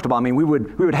uncomfortable. I mean, we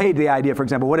would hate the idea, for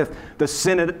example, what if the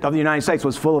Senate of the United States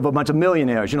was full of a bunch of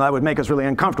millionaires? You know, that would make us really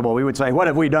uncomfortable. We would say, what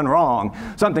have we done wrong?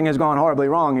 Something has gone horribly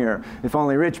wrong here. If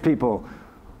only rich people...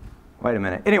 Wait a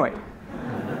minute. Anyway.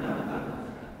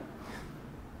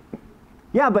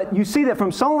 Yeah, but you see that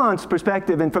from Solon's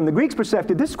perspective and from the Greeks'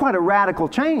 perspective, this is quite a radical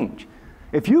change.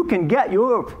 If you can get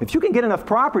enough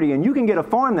property and you can get a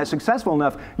farm that's successful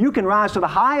enough, you can rise to the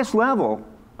highest level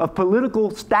of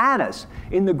political status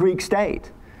in the Greek state.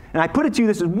 And I put it to you,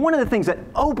 this is one of the things that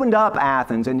opened up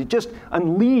Athens and it just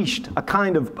unleashed a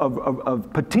kind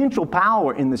of potential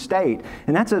power in the state.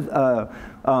 And that's a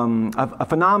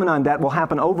phenomenon that will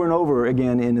happen over and over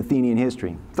again in Athenian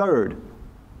history. Third,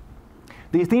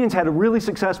 the Athenians had a really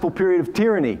successful period of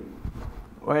tyranny.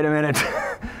 Wait a minute.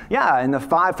 Yeah,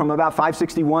 from about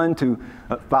 561 to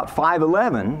about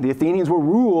 511, the Athenians were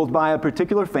ruled by a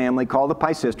particular family called the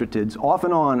Pisistratids. Off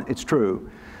and on, it's true.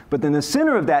 But then the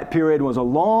center of that period was a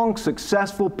long,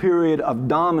 successful period of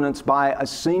dominance by a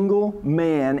single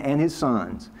man and his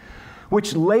sons,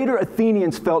 which later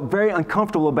Athenians felt very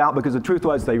uncomfortable about because the truth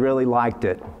was they really liked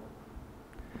it.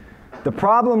 The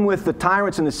problem with the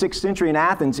tyrants in the 6th century in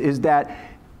Athens is that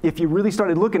if you really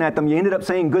started looking at them, you ended up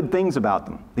saying good things about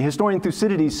them. The historian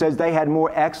Thucydides says they had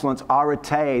more excellence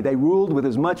arete. They ruled with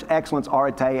as much excellence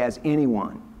arete as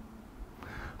anyone.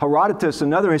 Herodotus,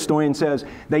 another historian, says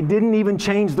they didn't even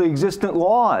change the existent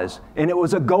laws, and it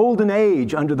was a golden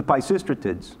age under the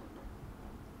Pisistratids.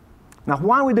 Now,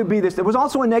 why would there be this? There was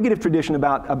also a negative tradition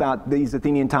about these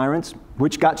Athenian tyrants,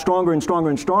 which got stronger and stronger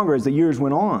and stronger as the years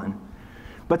went on.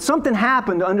 But something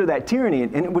happened under that tyranny,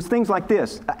 and it was things like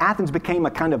this. Athens became a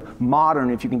kind of modern,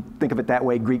 if you can think of it that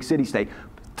way, Greek city-state.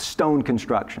 Stone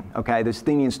construction, okay? The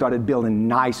Athenians started building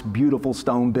nice, beautiful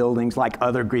stone buildings like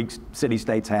other Greek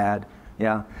city-states had,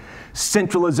 Yeah?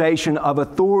 Centralization of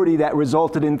authority that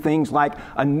resulted in things like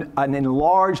an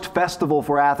enlarged festival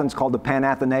for Athens called the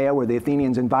Panathenea, where the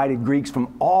Athenians invited Greeks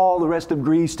from all the rest of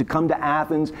Greece to come to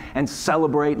Athens and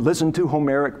celebrate, listen to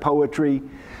Homeric poetry,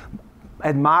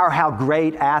 admire how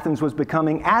great Athens was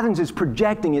becoming. Athens is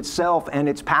projecting itself and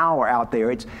its power out there.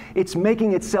 It's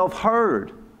making itself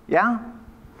heard, yeah?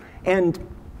 And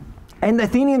the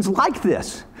Athenians like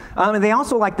this. And they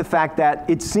also like the fact that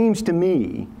it seems to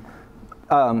me,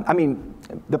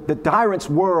 the tyrants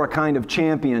were a kind of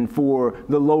champion for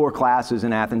the lower classes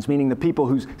in Athens, meaning the people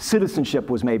whose citizenship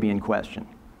was maybe in question.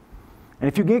 And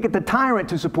if you get the tyrant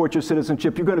to support your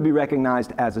citizenship, you're going to be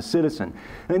recognized as a citizen.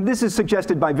 And this is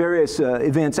suggested by various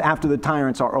events after the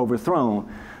tyrants are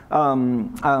overthrown.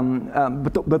 But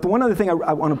the one other thing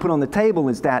I want to put on the table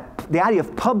is that the idea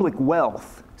of public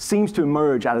wealth seems to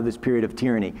emerge out of this period of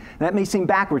tyranny. And that may seem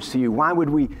backwards to you.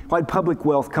 Why'd public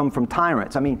wealth come from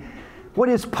tyrants? I mean, what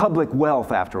is public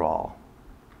wealth, after all?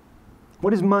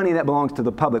 What is money that belongs to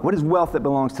the public? What is wealth that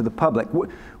belongs to the public?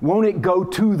 Won't it go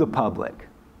to the public?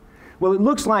 Well, it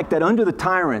looks like that under the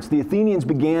tyrants, the Athenians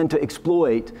began to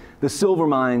exploit the silver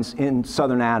mines in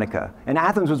southern Attica. And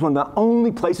Athens was one of the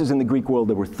only places in the Greek world,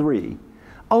 there were three,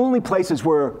 only places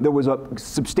where there was a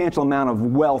substantial amount of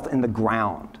wealth in the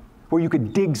ground, where you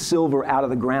could dig silver out of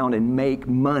the ground and make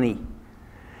money.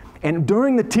 And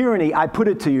during the tyranny, I put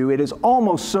it to you, it is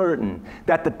almost certain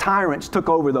that the tyrants took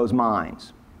over those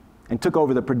mines and took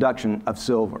over the production of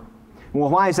silver. Well,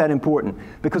 why is that important?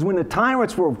 Because when the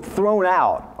tyrants were thrown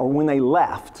out, or when they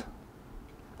left,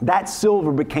 that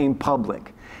silver became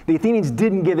public. The Athenians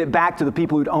didn't give it back to the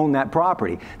people who'd owned that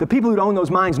property. The people who'd owned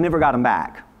those mines never got them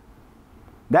back.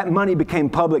 That money became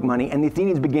public money, and the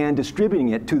Athenians began distributing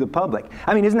it to the public.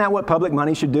 I mean, isn't that what public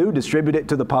money should do? Distribute it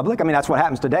to the public? I mean, that's what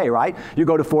happens today, right? You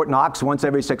go to Fort Knox once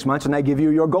every 6 months, and they give you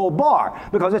your gold bar,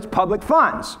 because it's public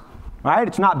funds, right?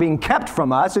 It's not being kept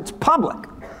from us, it's public.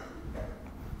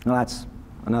 Well, that's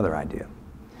another idea.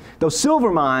 Those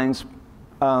silver mines,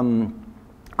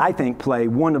 I think, play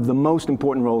one of the most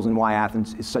important roles in why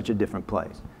Athens is such a different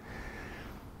place.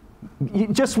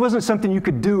 It just wasn't something you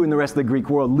could do in the rest of the Greek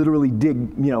world, literally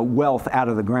dig, wealth out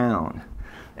of the ground.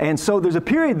 And so there's a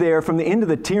period there from the end of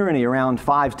the tyranny around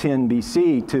 510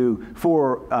 BC to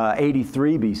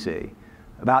 483 BC,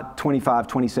 about 25,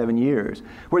 27 years,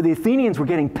 where the Athenians were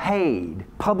getting paid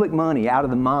public money out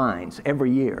of the mines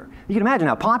every year. You can imagine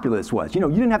how popular this was. You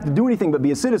didn't have to do anything but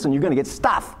be a citizen. You're going to get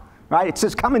stuff, right? It's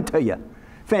just coming to you.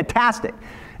 Fantastic.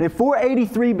 And in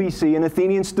 483 BC, an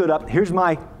Athenian stood up. Here's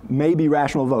my maybe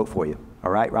rational vote for you,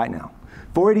 all right now.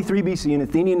 483 BC, an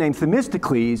Athenian named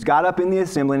Themistocles got up in the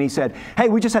assembly and he said, hey,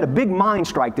 we just had a big mine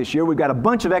strike this year. We've got a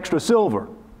bunch of extra silver.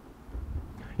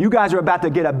 You guys are about to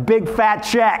get a big fat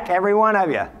check, every one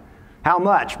of you. How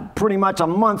much? Pretty much a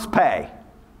month's pay.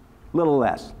 A little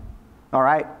less. All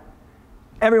right?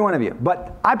 Every one of you.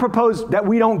 But I propose that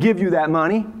we don't give you that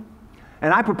money,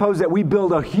 and I propose that we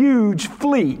build a huge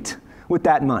fleet with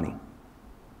that money.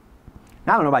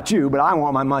 Now, I don't know about you, but I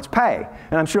want my month's pay.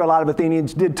 And I'm sure a lot of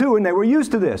Athenians did too, and they were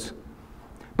used to this.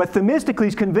 But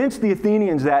Themistocles convinced the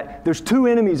Athenians that there's two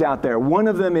enemies out there. One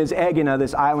of them is Aegina,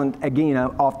 this island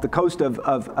Aegina off the coast of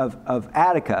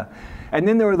Attica. And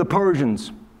then there are the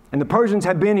Persians. And the Persians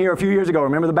had been here a few years ago.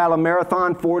 Remember the Battle of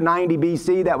Marathon, 490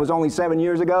 BC? That was only 7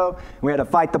 years ago. We had to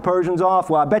fight the Persians off.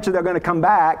 Well, I bet you they're going to come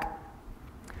back.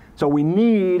 So we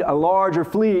need a larger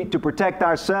fleet to protect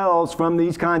ourselves from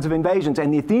these kinds of invasions.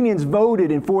 And the Athenians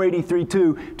voted in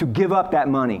 483-2 to give up that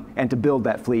money and to build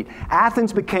that fleet.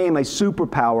 Athens became a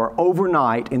superpower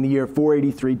overnight in the year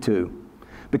 483-2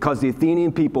 because the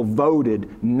Athenian people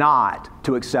voted not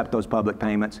to accept those public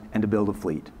payments and to build a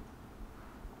fleet.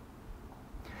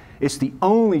 It's the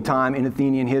only time in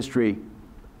Athenian history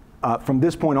from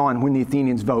this point on when the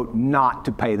Athenians vote not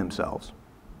to pay themselves.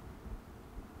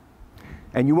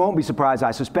 And you won't be surprised,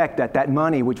 I suspect, that that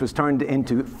money, which was turned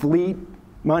into fleet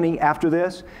money after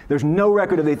this, there's no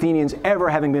record of the Athenians ever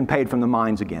having been paid from the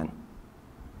mines again.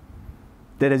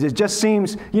 That is, it just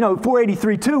seems,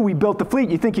 483-2, we built the fleet.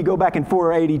 You think you go back in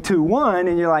 482-1,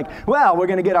 and you're like, well, we're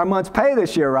going to get our month's pay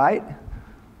this year, right?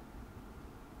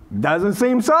 Doesn't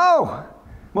seem so.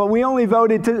 Well, we only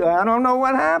voted to, I don't know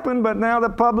what happened, but now the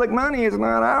public money is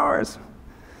not ours.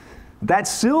 That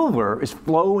silver is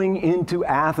flowing into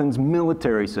Athens'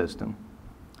 military system.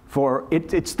 For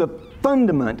it's the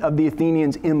fundament of the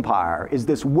Athenians' empire, is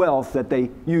this wealth that they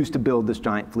used to build this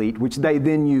giant fleet, which they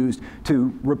then used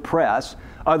to repress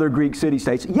other Greek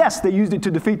city-states. Yes, they used it to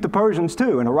defeat the Persians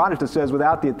too, and Herodotus says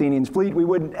without the Athenians' fleet, we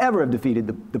wouldn't ever have defeated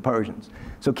the Persians.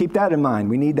 So keep that in mind.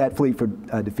 We need that fleet for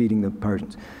defeating the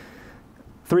Persians.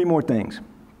 3 more things.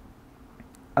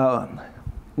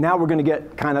 Now we're going to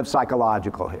get kind of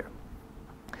psychological here.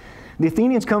 The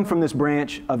Athenians come from this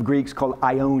branch of Greeks called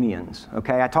Ionians.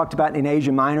 Okay, I talked about in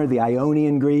Asia Minor, the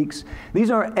Ionian Greeks.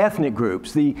 These are ethnic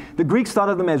groups. The Greeks thought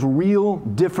of them as real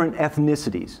different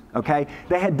ethnicities. Okay,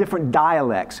 they had different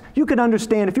dialects. You could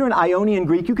understand, if you're an Ionian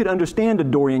Greek, you could understand a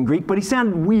Dorian Greek, but he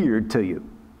sounded weird to you.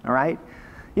 All right,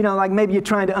 you know, like maybe you're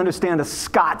trying to understand a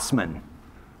Scotsman,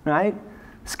 right?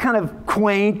 It's kind of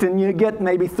quaint, and you get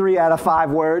maybe 3 out of 5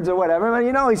 words or whatever. But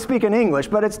you know he's speaking English,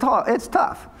 but it's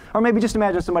tough. Or maybe just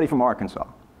imagine somebody from Arkansas.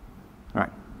 All right.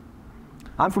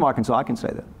 I'm from Arkansas. I can say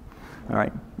that. All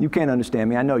right. You can't understand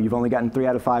me. I know you've only gotten 3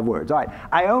 out of 5 words. All right.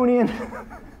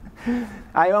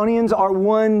 Ionians are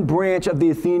one branch of the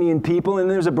Athenian people,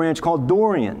 and there's a branch called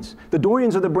Dorians. The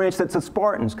Dorians are the branch that the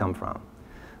Spartans come from.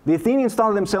 The Athenians thought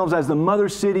of themselves as the mother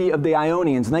city of the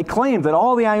Ionians, and they claimed that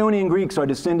all the Ionian Greeks are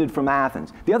descended from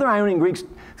Athens. The other Ionian Greeks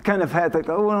kind of had like,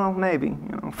 oh, well, maybe,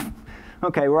 you know.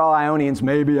 Okay, we're all Ionians,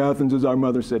 maybe Athens is our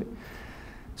mother city.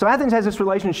 So Athens has this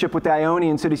relationship with the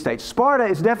Ionian city-states. Sparta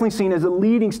is definitely seen as the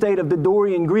leading state of the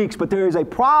Dorian Greeks, but there is a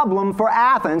problem for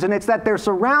Athens, and it's that they're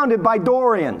surrounded by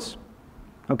Dorians.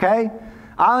 Okay?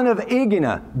 Island of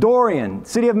Aegina, Dorian.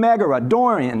 City of Megara,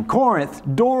 Dorian. Corinth,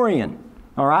 Dorian.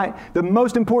 All right? The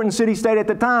most important city-state at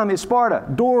the time is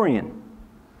Sparta, Dorian.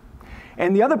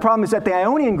 And the other problem is that the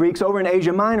Ionian Greeks over in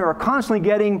Asia Minor are constantly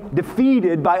getting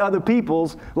defeated by other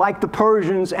peoples like the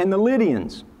Persians and the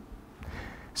Lydians.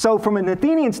 So from an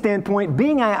Athenian standpoint,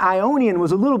 being an Ionian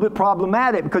was a little bit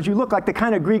problematic because you look like the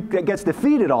kind of Greek that gets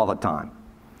defeated all the time.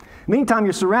 Meantime,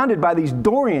 you're surrounded by these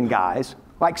Dorian guys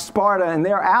like Sparta and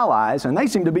their allies, and they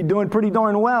seem to be doing pretty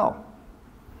darn well.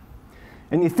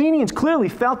 And the Athenians clearly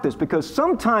felt this because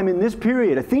sometime in this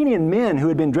period, Athenian men who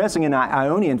had been dressing in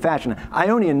Ionian fashion,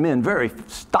 Ionian men, very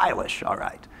stylish, all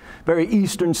right, very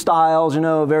Eastern styles, you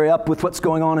know, very up with what's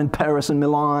going on in Paris and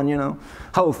Milan, you know,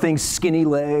 whole thing, skinny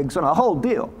legs, and a whole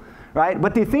deal, right?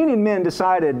 But the Athenian men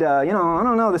decided, you know, I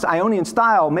don't know, this Ionian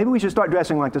style, maybe we should start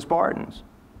dressing like the Spartans.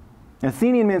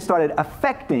 Athenian men started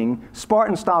affecting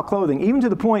Spartan-style clothing, even to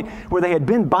the point where they had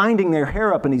been binding their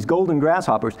hair up in these golden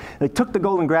grasshoppers. They took the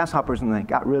golden grasshoppers and they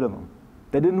got rid of them.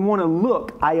 They didn't want to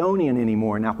look Ionian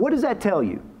anymore. Now, what does that tell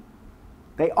you?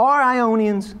 They are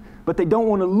Ionians, but they don't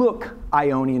want to look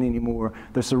Ionian anymore.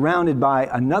 They're surrounded by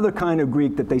another kind of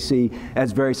Greek that they see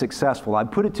as very successful. I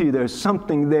put it to you, there's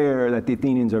something there that the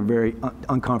Athenians are very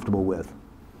uncomfortable with.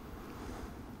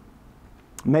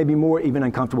 Maybe more even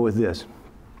uncomfortable with this.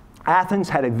 Athens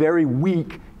had a very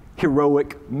weak,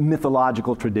 heroic,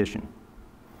 mythological tradition.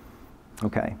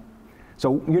 Okay?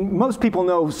 So most people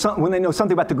know, when they know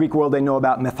something about the Greek world, they know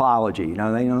about mythology. You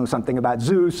know, they know something about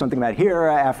Zeus, something about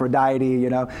Hera, Aphrodite,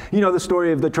 you know the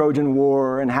story of the Trojan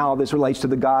War and how this relates to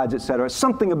the gods, etc.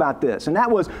 Something about this. And that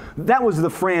was the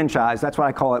franchise. That's what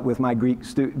I call it with my Greek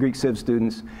Civ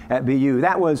students at BU.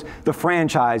 That was the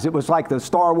franchise. It was like the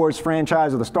Star Wars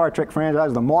franchise or the Star Trek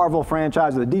franchise, the Marvel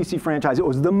franchise, or the DC franchise. It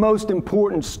was the most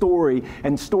important story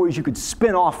and stories you could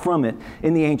spin off from it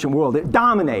in the ancient world. It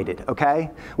dominated,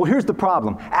 okay? Well, here's the problem.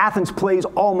 Athens plays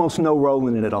almost no role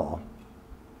in it at all.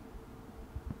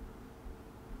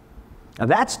 Now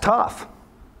that's tough,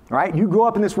 right? You grow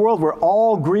up in this world where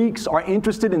all Greeks are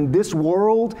interested in this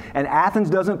world and Athens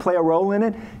doesn't play a role in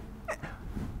it.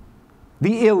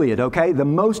 The Iliad, okay? The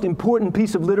most important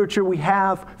piece of literature we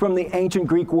have from the ancient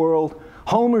Greek world.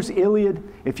 Homer's Iliad.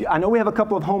 I know we have a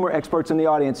couple of Homer experts in the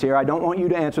audience here. I don't want you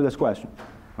to answer this question,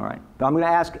 all right? But I'm going to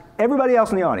ask everybody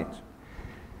else in the audience.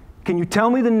 Can you tell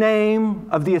me the name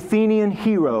of the Athenian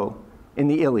hero in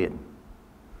the Iliad?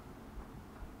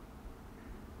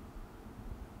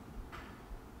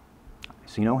 I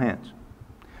see no hands.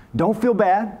 Don't feel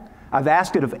bad. I've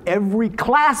asked it of every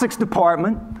classics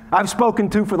department I've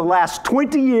spoken to for the last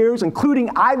 20 years,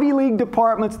 including Ivy League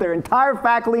departments, their entire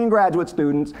faculty and graduate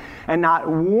students, and not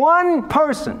one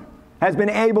person has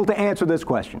been able to answer this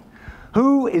question.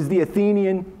 Who is the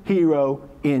Athenian hero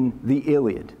in the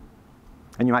Iliad?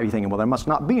 And you might be thinking, well, there must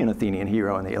not be an Athenian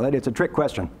hero in the Iliad. It's a trick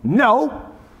question.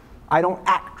 No, I don't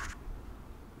ask.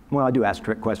 Well, I do ask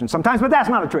trick questions sometimes, but that's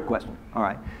not a trick question. All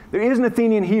right. There is an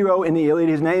Athenian hero in the Iliad.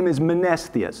 His name is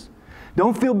Menestheus.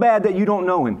 Don't feel bad that you don't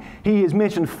know him. He is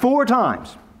mentioned 4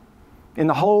 times in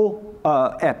the whole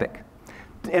epic.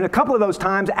 And a couple of those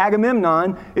times,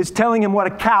 Agamemnon is telling him what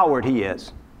a coward he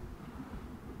is.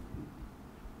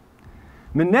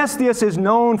 Menestheus is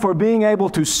known for being able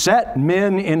to set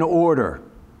men in order.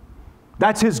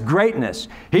 That's his greatness.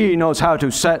 He knows how to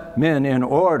set men in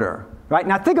order. Right?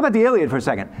 Now think about the Iliad for a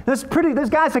second. There's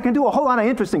guys that can do a whole lot of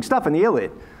interesting stuff in the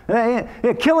Iliad.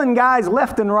 They're killing guys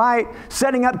left and right,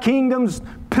 setting up kingdoms,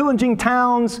 pillaging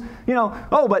towns,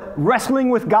 but wrestling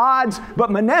with gods. But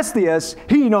Menestheus,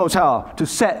 he knows how to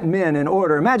set men in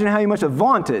order. Imagine how he must have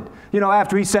vaunted,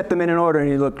 after he set the men in order and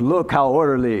he look how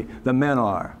orderly the men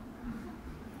are.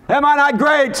 Am I not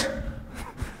great?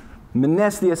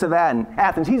 Menestheus of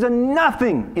Athens, he's a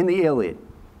nothing in the Iliad.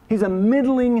 He's a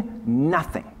middling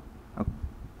nothing.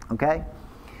 Okay?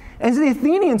 And the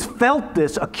Athenians felt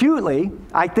this acutely.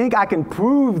 I think I can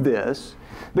prove this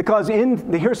because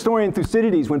in the historian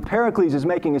Thucydides, when Perikles is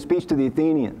making a speech to the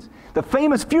Athenians, the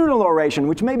famous funeral oration,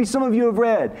 which maybe some of you have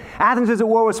read, Athens is at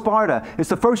war with Sparta. It's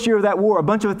the first year of that war. A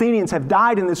bunch of Athenians have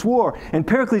died in this war, and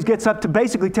Perikles gets up to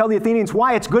basically tell the Athenians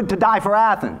why it's good to die for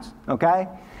Athens, okay?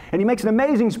 And he makes an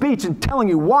amazing speech in telling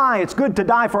you why it's good to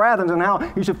die for Athens and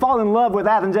how you should fall in love with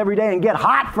Athens every day and get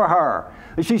hot for her.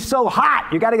 She's so hot,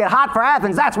 you got to get hot for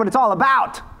Athens. That's what it's all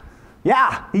about.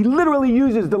 Yeah, he literally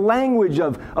uses the language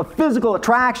of physical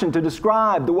attraction to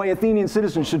describe the way Athenian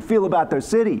citizens should feel about their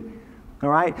city. All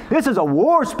right? This is a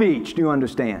war speech, do you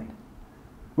understand?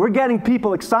 We're getting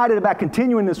people excited about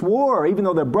continuing this war, even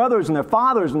though their brothers and their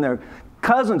fathers and their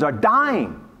cousins are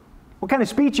dying. What kind of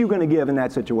speech are you going to give in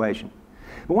that situation?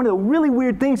 But one of the really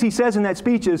weird things he says in that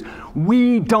speech is,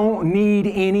 we don't need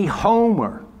any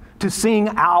Homer to sing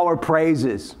our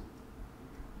praises.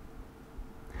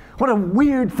 What a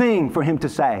weird thing for him to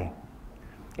say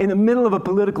in the middle of a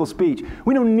political speech.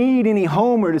 We don't need any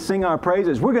Homer to sing our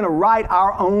praises. We're going to write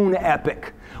our own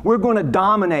epic. We're going to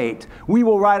dominate. We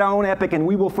will write our own epic and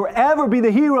we will forever be the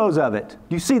heroes of it.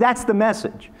 You see, that's the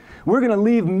message. We're going to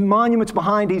leave monuments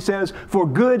behind, he says, for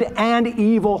good and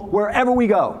evil wherever we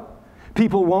go.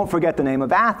 People won't forget the name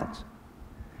of Athens.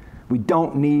 We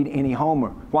don't need any Homer.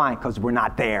 Why? Because we're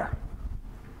not there.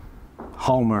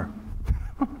 Homer.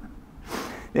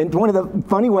 And one of the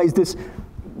funny ways this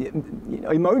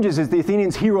emerges is the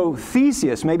Athenians' hero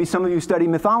Theseus. Maybe some of you study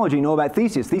mythology know about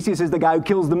Theseus. Theseus is the guy who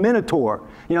kills the Minotaur.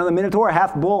 The Minotaur,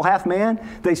 half bull, half man.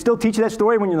 They still teach that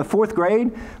story when you're in the 4th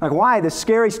grade. Like, why? This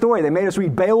scary story. They made us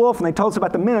read Beowulf and they told us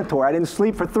about the Minotaur. I didn't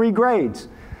sleep for 3 grades.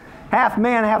 Half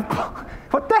man, half bull.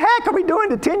 What the heck are we doing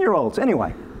to 10-year-olds?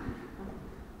 Anyway.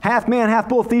 Half man, half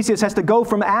bull, Theseus has to go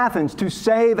from Athens to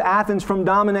save Athens from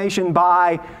domination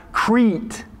by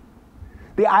Crete,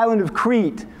 the island of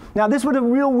Crete. Now, this was a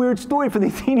real weird story for the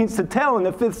Athenians to tell in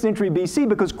the 5th century BC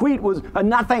because Crete was a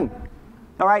nothing.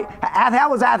 All right?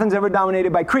 How was Athens ever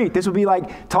dominated by Crete? This would be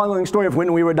like telling the story of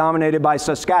when we were dominated by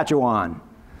Saskatchewan.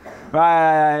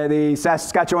 Right? The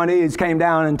Saskatchewanese came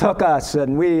down and took us,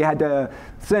 and we had to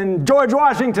send George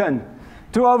Washington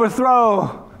to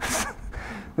overthrow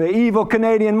the evil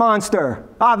Canadian monster,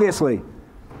 obviously.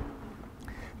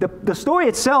 The story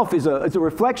itself is a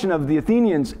reflection of the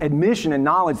Athenians' admission and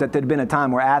knowledge that there had been a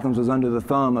time where Athens was under the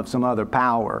thumb of some other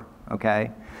power,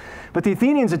 okay? But the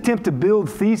Athenians attempt to build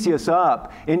Theseus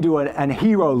up into a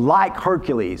hero like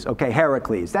Hercules, okay,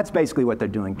 Heracles. That's basically what they're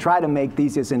doing. Try to make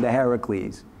Theseus into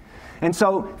Heracles. And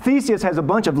so Theseus has a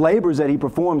bunch of labors that he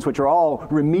performs, which are all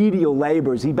remedial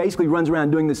labors. He basically runs around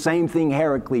doing the same thing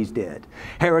Heracles did.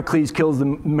 Heracles kills the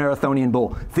Marathonian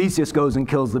bull. Theseus goes and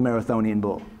kills the Marathonian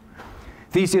bull.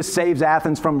 Theseus saves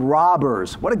Athens from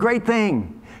robbers. What a great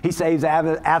thing. He saves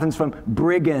Athens from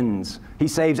brigands. He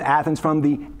saves Athens from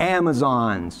the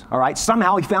Amazons. All right?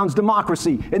 Somehow he founds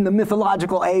democracy in the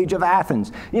mythological age of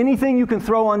Athens. Anything you can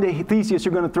throw onto Theseus,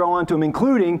 you're going to throw onto him,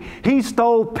 including he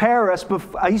stole Paris.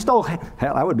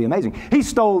 That would be amazing. He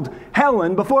stole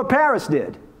Helen before Paris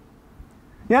did.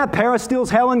 Yeah, Paris steals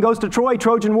Helen, goes to Troy,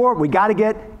 Trojan War. We got to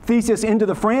get Theseus into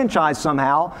the franchise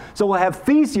somehow. So we'll have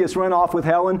Theseus run off with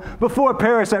Helen before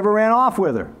Paris ever ran off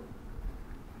with her.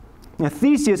 Now,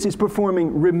 Theseus is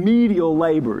performing remedial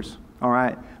labors, all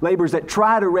right? Labors that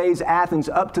try to raise Athens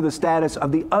up to the status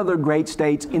of the other great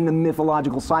states in the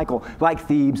mythological cycle, like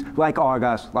Thebes, like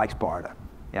Argos, like Sparta.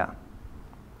 Yeah.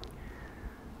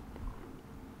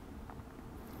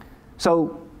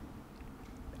 So,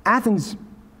 Athens,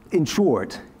 in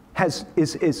short, I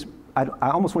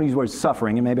almost want to use the word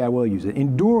suffering, and maybe I will use it,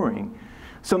 enduring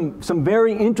some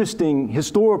very interesting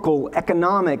historical,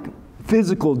 economic,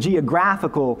 physical,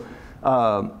 geographical,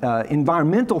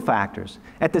 environmental factors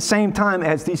at the same time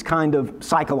as these kind of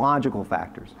psychological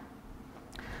factors.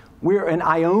 We're an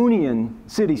Ionian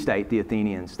city-state, the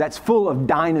Athenians, that's full of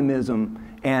dynamism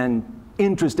and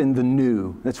interest in the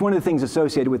new. That's one of the things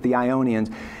associated with the Ionians.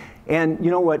 And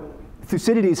you know what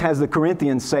Thucydides has the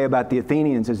Corinthians say about the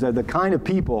Athenians is they're the kind of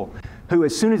people who,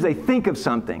 as soon as they think of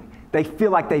something, they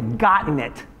feel like they've gotten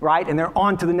it, right? And they're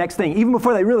on to the next thing, even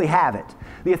before they really have it.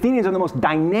 The Athenians are the most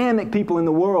dynamic people in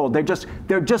the world.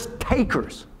 They're just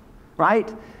takers,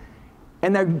 right?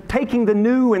 And they're taking the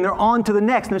new and they're on to the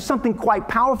next. And there's something quite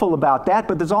powerful about that,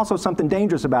 but there's also something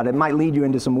dangerous about it. It might lead you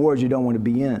into some wars you don't want to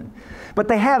be in. But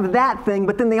they have that thing,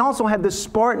 but then they also have this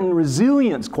Spartan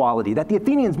resilience quality that the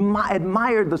Athenians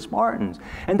admired the Spartans.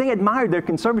 And they admired their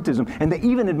conservatism, and they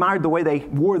even admired the way they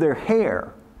wore their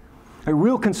hair.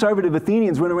 Real conservative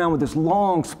Athenians went around with this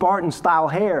long Spartan-style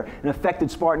hair and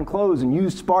affected Spartan clothes and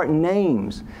used Spartan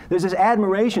names. There's this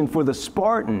admiration for the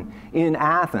Spartan in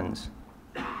Athens.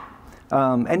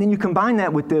 And then you combine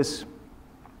that with this,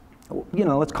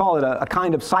 let's call it a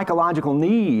kind of psychological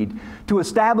need to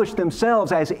establish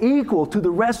themselves as equal to the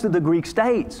rest of the Greek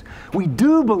states. We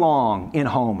do belong in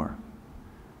Homer.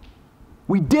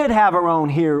 We did have our own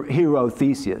hero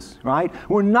Theseus, right?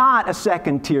 We're not a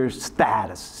second-tier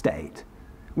status state.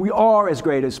 We are as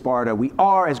great as Sparta. We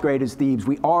are as great as Thebes.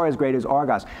 We are as great as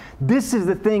Argos. This is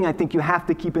the thing I think you have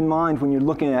to keep in mind when you're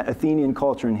looking at Athenian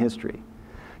culture and history.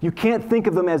 You can't think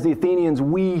of them as the Athenians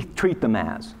we treat them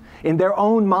as. In their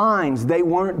own minds, they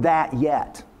weren't that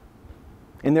yet.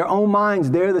 In their own minds,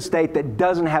 they're the state that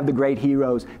doesn't have the great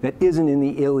heroes, that isn't in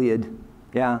the Iliad,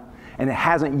 yeah? And it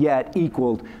hasn't yet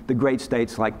equaled the great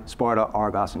states like Sparta,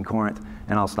 Argos, and Corinth.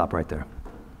 And I'll stop right there.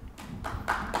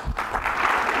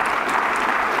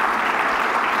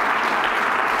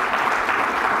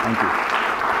 Thank you.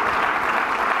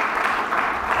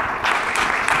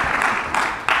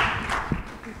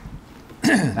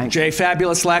 Jay,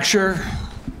 fabulous lecture.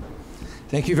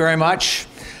 Thank you very much.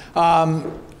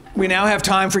 We now have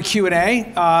time for Q&A.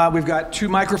 We've got 2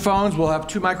 microphones. We'll have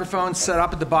 2 microphones set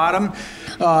up at the bottom.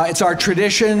 It's our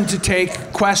tradition to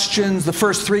take questions, the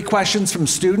first 3 questions from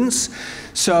students.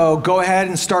 So go ahead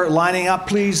and start lining up,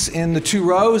 please, in the 2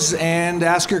 rows and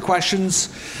ask your questions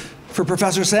for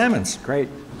Professor Samons. Great.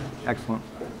 Excellent.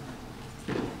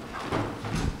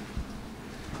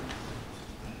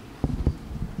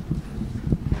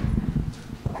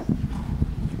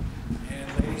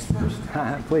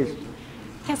 Please.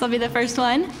 Yes, I'll be the first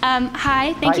one.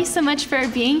 Hi, thank you so much for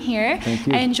being here. Thank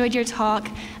you. I enjoyed your talk.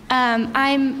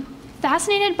 I'm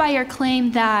fascinated by your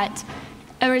claim that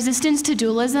a resistance to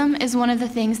dualism is one of the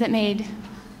things that made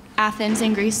Athens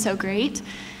and Greece so great.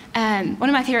 One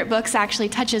of my favorite books actually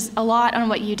touches a lot on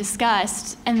what you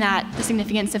discussed, and that the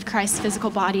significance of Christ's physical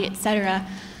body, etc.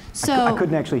 So I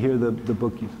couldn't actually hear the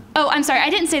book you... Oh, I'm sorry. I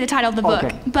didn't say the title of the book,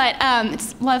 okay. But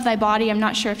it's Love Thy Body. I'm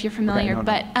not sure if you're familiar,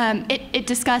 okay, but it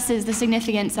discusses the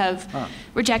significance of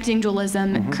rejecting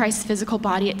dualism, Christ's physical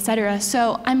body, etc.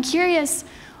 So I'm curious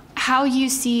how you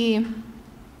see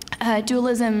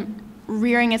dualism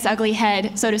rearing its ugly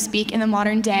head, so to speak, in the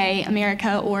modern day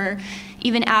America or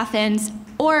even Athens,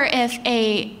 or if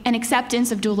an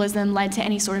acceptance of dualism led to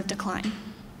any sort of decline.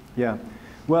 Yeah.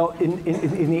 Well,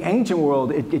 in the ancient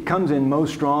world, it comes in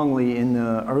most strongly in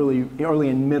the early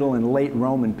and middle and late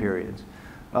Roman periods,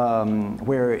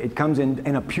 where it comes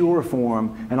in a pure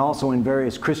form and also in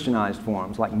various Christianized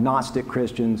forms, like Gnostic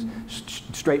Christians,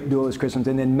 straight dualist Christians,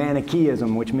 and then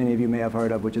Manichaeism, which many of you may have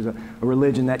heard of, which is a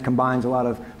religion that combines a lot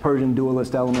of Persian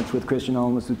dualist elements with Christian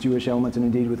elements, with Jewish elements, and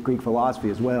indeed with Greek philosophy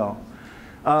as well.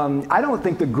 I don't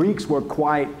think the Greeks were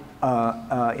quite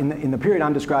in the period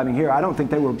I'm describing here, I don't think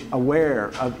they were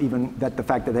aware of even the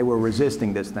fact that they were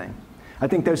resisting this thing. I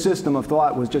think their system of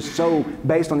thought was just so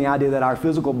based on the idea that our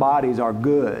physical bodies are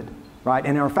good, right?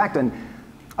 And in fact,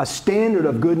 a standard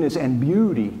of goodness and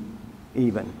beauty,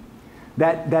 even.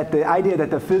 That the idea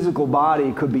that the physical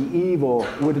body could be evil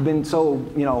would have been so,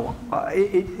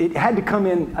 it had to come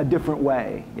in a different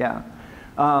way, yeah.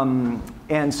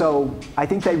 And so I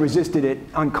think they resisted it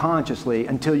unconsciously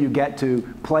until you get to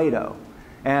Plato.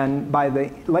 And by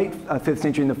the late 5th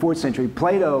century and the 4th century,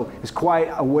 Plato is quite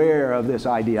aware of this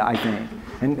idea, I think.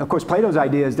 And of course, Plato's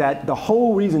idea is that the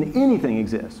whole reason anything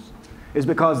exists is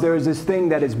because there is this thing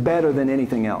that is better than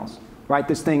anything else, right?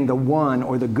 This thing, the one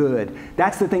or the good.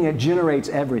 That's the thing that generates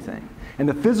everything. And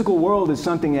the physical world is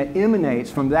something that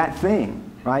emanates from that thing,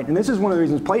 right? And this is one of the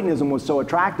reasons Platonism was so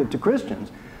attractive to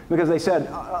Christians, because they said,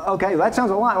 okay, that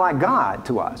sounds a lot like God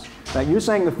to us. Like you're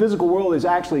saying the physical world is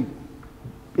actually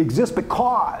exists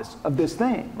because of this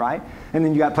thing, right? And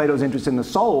then you got Plato's interest in the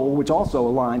soul, which also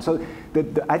aligns. So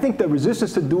I think the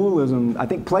resistance to dualism, I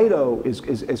think Plato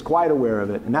is quite aware of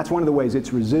it, and that's one of the ways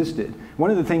it's resisted.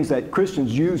 One of the things that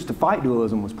Christians used to fight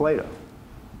dualism was Plato.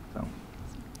 So.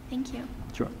 Thank you.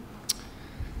 Sure.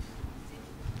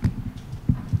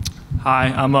 Hi,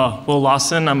 I'm Will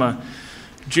Lawson. I'm a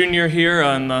junior here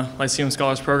on the Lyceum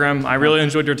Scholars Program. I really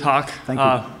enjoyed your talk. Thank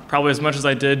you. Probably as much as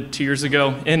I did 2 years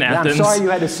ago in Athens. I'm sorry you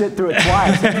had to sit through it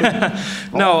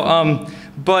twice. No,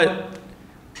 but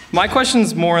my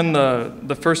question's more in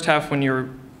the first half when you're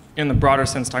in the broader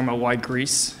sense talking about why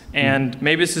Greece. And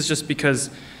maybe this is just because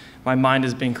my mind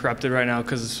is being corrupted right now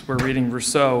because we're reading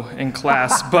Rousseau in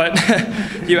class. But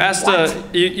you asked,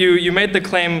 you made the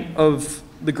claim of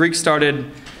the Greeks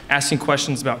started asking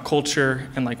questions about culture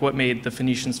and like what made the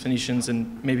Phoenicians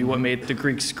and maybe what made the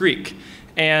Greeks Greek.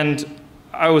 And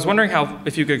I was wondering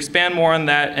if you could expand more on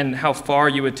that and how far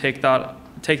you would take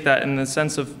that in the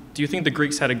sense of, do you think the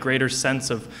Greeks had a greater sense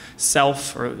of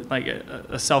self or like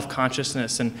a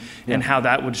self-consciousness and how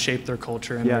that would shape their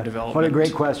culture and their development? What a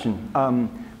great question.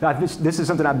 This is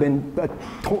something I've been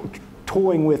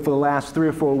toying with for the last 3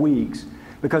 or 4 weeks,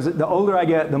 because the older I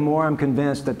get, the more I'm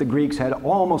convinced that the Greeks had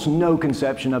almost no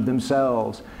conception of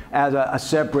themselves as a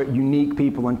separate, unique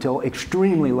people until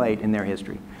extremely late in their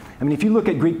history. I mean, if you look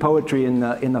at Greek poetry in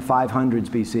the 500s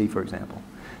BC, for example,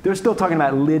 they're still talking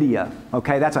about Lydia,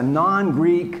 okay? That's a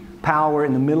non-Greek power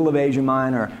in the middle of Asia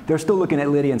Minor. They're still looking at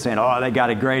Lydia and saying, oh, they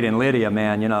got it great in Lydia,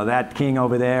 man. You know, that king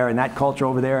over there and that culture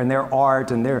over there and their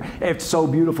art and it's so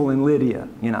beautiful in Lydia,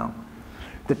 you know.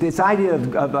 That this idea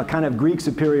of a kind of Greek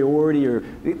superiority or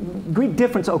Greek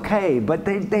difference, okay, but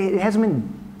it hasn't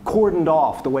been cordoned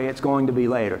off the way it's going to be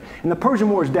later. And the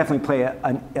Persian Wars definitely play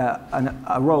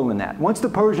a role in that. Once the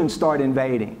Persians start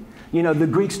invading, you know, the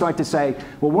Greeks start to say,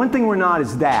 well, one thing we're not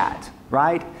is that,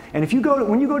 right? And if you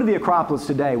when you go to the Acropolis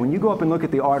today, when you go up and look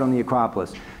at the art on the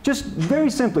Acropolis, just very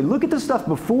simply, look at the stuff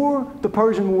before the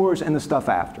Persian Wars and the stuff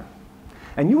after.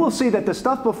 And you will see that the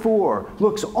stuff before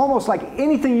looks almost like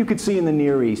anything you could see in the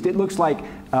Near East. It looks like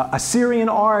Assyrian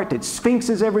art, it's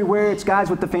sphinxes everywhere, it's guys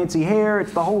with the fancy hair,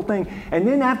 it's the whole thing. And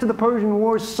then after the Persian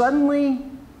Wars, suddenly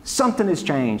something has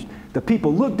changed. The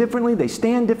people look differently, they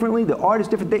stand differently, the art is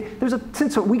different. There's a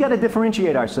sense of, we got to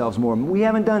differentiate ourselves more. We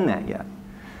haven't done that yet.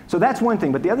 So that's one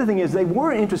thing. But the other thing is they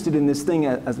were interested in this thing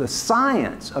as the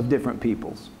science of different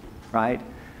peoples, right?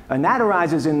 And that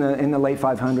arises in the late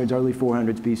 500s, early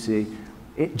 400s BC.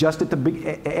 Just at the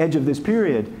big edge of this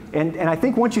period. And I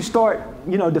think once you start,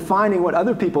 you know, defining what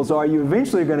other peoples are, you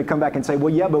eventually are going to come back and say,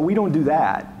 well, yeah, but we don't do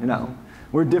that, you know.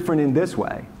 We're different in this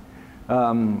way.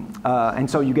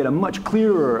 And so you get a much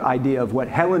clearer idea of what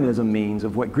Hellenism means,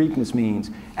 of what Greekness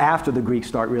means, after the Greeks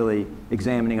start really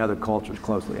examining other cultures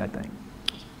closely, I think.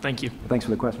 Thank you. Thanks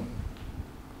for the question.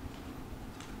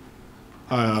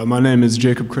 My name is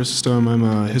Jacob Chrysostom. I'm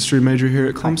a history major here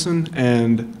at Clemson,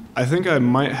 and I think I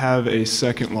might have a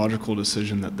second logical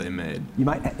decision that they made. You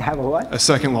might have a what? A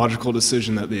second logical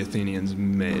decision that the Athenians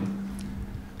made.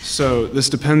 So this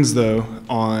depends, though,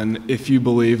 on if you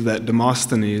believe that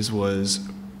Demosthenes was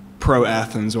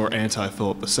pro-Athens or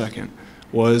anti-Philip II.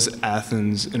 Was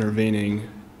Athens intervening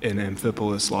in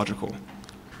Amphipolis logical?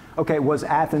 Okay, was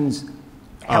Athens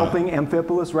helping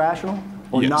Amphipolis rational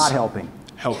or yes. Not helping?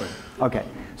 Helping. Okay.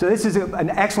 So this is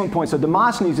an excellent point. So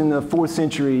Demosthenes in the 4th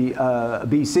century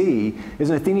BC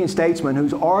is an Athenian statesman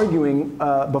who's arguing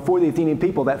before the Athenian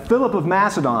people that Philip of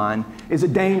Macedon is a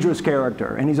dangerous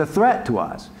character and he's a threat to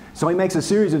us. So he makes a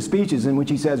series of speeches in which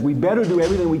he says we better do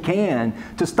everything we can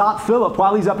to stop Philip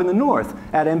while he's up in the north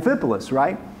at Amphipolis,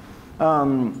 right?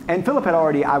 And Philip had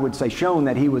already, I would say, shown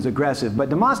that he was aggressive, but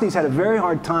Demosthenes had a very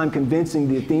hard time convincing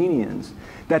the Athenians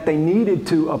that they needed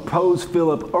to oppose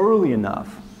Philip early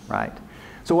enough, right?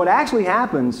 So what actually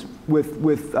happens with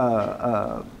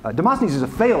Demosthenes is a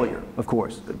failure, of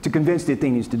course, to convince the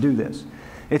Athenians to do this.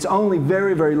 It's only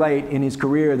very, very late in his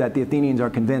career that the Athenians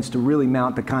are convinced to really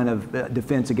mount the kind of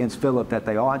defense against Philip that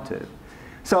they ought to.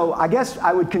 So I guess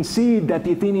I would concede that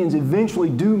the Athenians eventually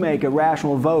do make a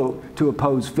rational vote to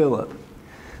oppose Philip.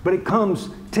 But it comes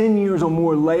 10 years or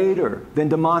more later than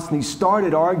Demosthenes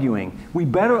started arguing, we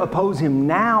better oppose him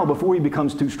now before he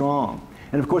becomes too strong.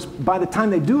 And of course, by the time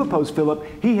they do oppose Philip,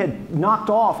 he had knocked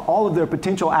off all of their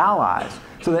potential allies,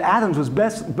 so that Athens was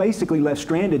basically left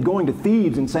stranded, going to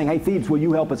Thebes and saying, hey, Thebes, will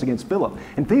you help us against Philip?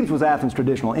 And Thebes was Athens'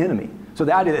 traditional enemy. So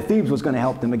the idea that Thebes was going to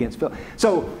help them against Philip.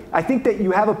 So I think that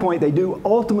you have a point. They do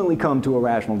ultimately come to a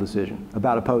rational decision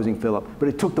about opposing Philip, but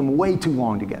it took them way too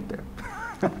long to get there.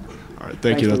 All right,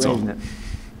 thank you. That's all.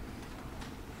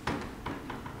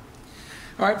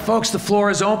 All right, folks, the floor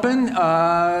is open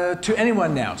to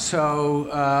anyone now. So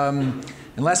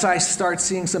unless I start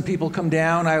seeing some people come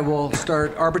down, I will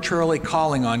start arbitrarily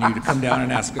calling on you to come down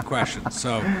and ask a question.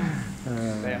 So,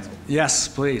 yes,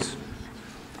 please.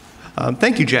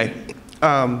 Thank you, Jay.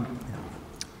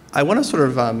 I want to sort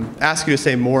of ask you to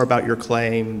say more about your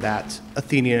claim that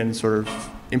Athenian sort of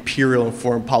imperial and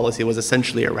foreign policy was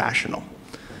essentially irrational.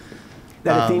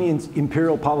 That Athenians'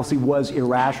 imperial policy was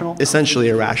irrational? Essentially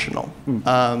irrational.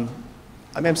 I mean,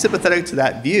 I'm sympathetic to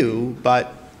that view,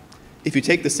 but if you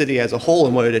take the city as a whole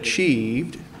and what it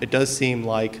achieved, it does seem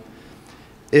like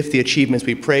if the achievements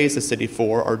we praise the city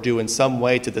for are due in some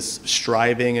way to this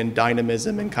striving and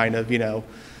dynamism and kind of,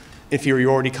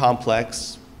 inferiority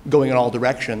complex going in all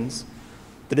directions,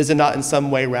 that is it not in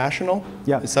some way rational?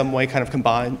 Yeah. In some way kind of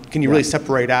combined? Can you really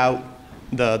separate out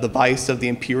the vice of the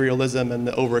imperialism and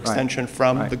the overextension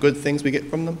from the good things we get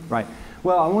from them? Right.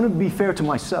 Well, I want to be fair to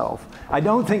myself. I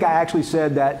don't think I actually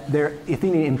said that their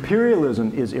Athenian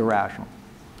imperialism is irrational.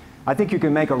 I think you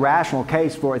can make a rational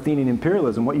case for Athenian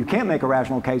imperialism. What you can't make a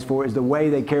rational case for is the way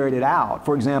they carried it out.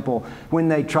 For example, when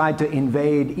they tried to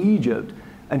invade Egypt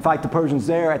and fight the Persians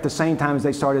there at the same time as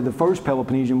they started the first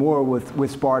Peloponnesian War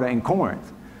with Sparta and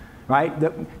Corinth. Right?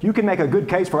 You can make a good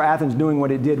case for Athens doing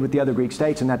what it did with the other Greek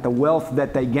states, and that the wealth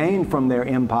that they gained from their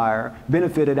empire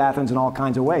benefited Athens in all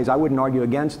kinds of ways. I wouldn't argue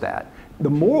against that. The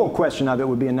moral question of it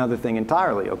would be another thing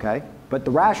entirely, okay? But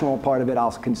the rational part of it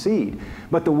I'll concede.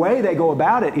 But the way they go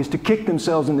about it is to kick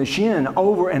themselves in the shin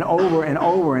over and over and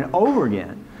over and over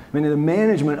again. I mean, the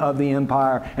management of the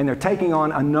empire, and they're taking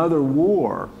on another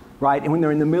war, right? And when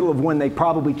they're in the middle of one they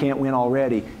probably can't win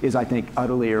already is, I think,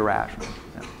 utterly irrational.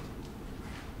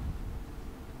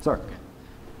 Sir.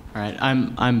 All right,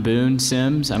 I'm Boone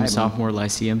Sims. I'm a sophomore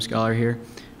Lyceum scholar here.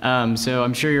 So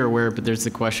I'm sure you're aware, but there's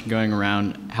the question going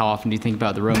around, how often do you think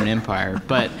about the Roman Empire?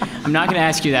 But I'm not going to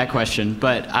ask you that question,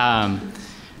 but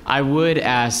I would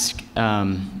ask,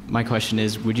 my question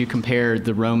is, would you compare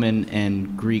the Roman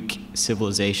and Greek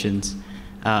civilizations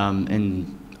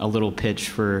and a little pitch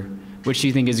for which do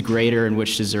you think is greater and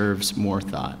which deserves more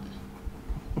thought?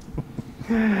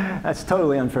 That's a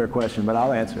totally unfair question, but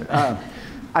I'll answer it.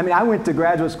 I mean, I went to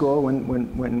graduate school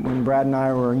when Brad and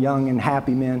I were young and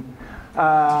happy men.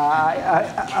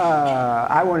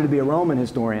 I wanted to be a Roman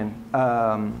historian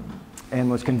and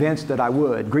was convinced that I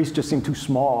would. Greece just seemed too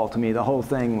small to me. The whole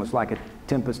thing was like a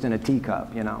tempest in a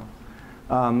teacup,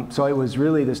 So it was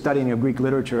really the studying of Greek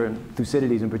literature, and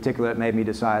Thucydides in particular, that made me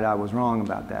decide I was wrong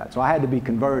about that. So I had to be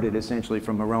converted essentially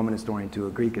from a Roman historian to a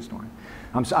Greek historian.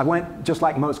 I went, just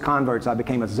like most converts, I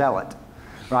became a zealot.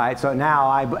 Right, so now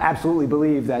I absolutely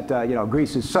believe that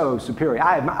Greece is so superior.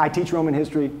 I teach Roman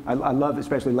history. I love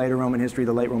especially later Roman history,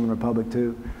 the late Roman Republic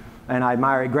too, and I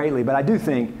admire it greatly. But I do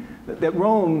think that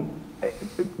Rome,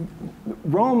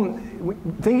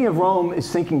 thinking of Rome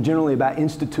is thinking generally about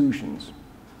institutions.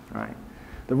 Right,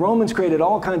 the Romans created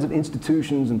all kinds of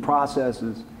institutions and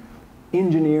processes,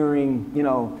 engineering.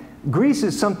 Greece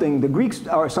is something. The Greeks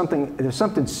are something. There's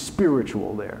something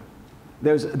spiritual there.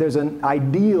 There's an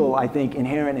ideal, I think,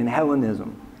 inherent in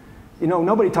Hellenism.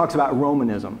 Nobody talks about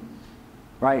Romanism,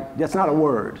 right? That's not a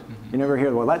word. You never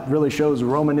hear, well, that really shows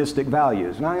Romanistic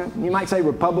values. Now, you might say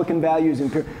Republican values,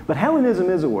 but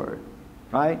Hellenism is a word,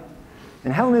 right?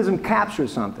 And Hellenism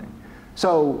captures something.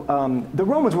 So the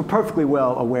Romans were perfectly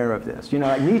well aware of this.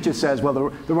 Like Nietzsche says, well,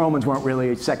 the Romans weren't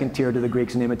really second tier to the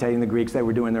Greeks and imitating the Greeks. They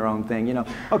were doing their own thing.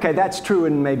 Okay, that's true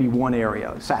in maybe one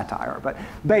area, satire. But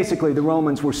basically, the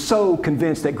Romans were so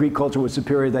convinced that Greek culture was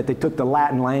superior that they took the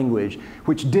Latin language,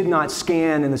 which did not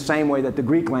scan in the same way that the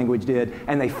Greek language did,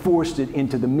 and they forced it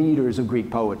into the meters of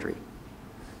Greek poetry.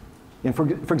 And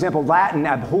for example, Latin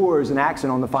abhors an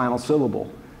accent on the final syllable.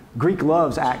 Greek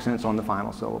loves accents on the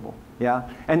final syllable. Yeah?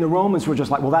 And the Romans were just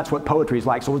like, well, that's what poetry is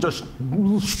like, so we'll just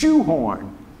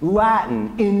shoehorn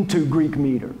Latin into Greek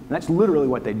meter. And that's literally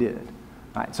what they did.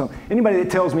 Right? So anybody that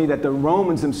tells me that the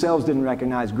Romans themselves didn't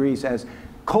recognize Greece as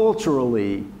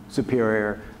culturally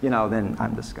superior, then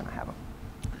I'm just going to have a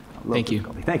little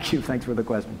difficulty. Thank you. Thanks for the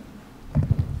question.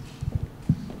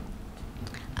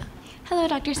 Hello,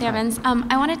 Dr. Samons.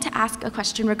 I wanted to ask a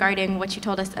question regarding what you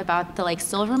told us about the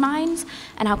silver mines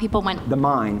and how people went. The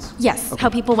mines. Yes, okay. How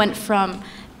people went from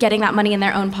getting that money in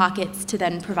their own pockets to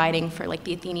then providing for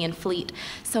the Athenian fleet.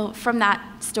 So from that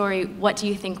story, what do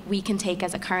you think we can take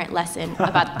as a current lesson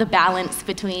about the balance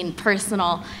between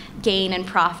personal gain and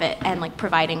profit and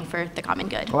providing for the common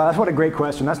good? Well, that's what a great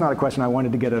question. That's not a question I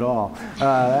wanted to get at all.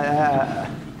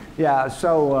 Yeah.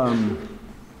 So,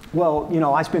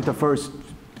 well, I spent the first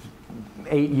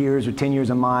 8 years or 10 years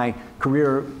of my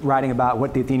career writing about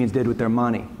what the Athenians did with their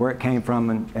money, where it came from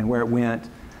and where it went.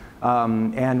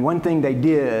 And one thing they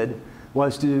did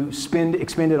was to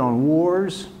expend it on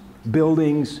wars,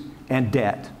 buildings, and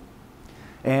debt.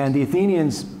 And the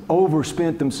Athenians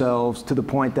overspent themselves to the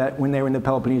point that when they were in the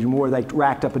Peloponnesian War, they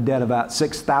racked up a debt of about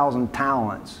 6,000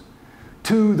 talents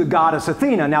to the goddess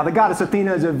Athena. Now, the goddess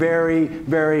Athena is a very,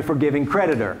 very forgiving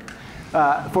creditor.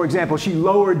 For example, she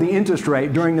lowered the interest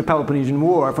rate during the Peloponnesian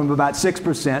War from about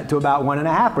 6% to about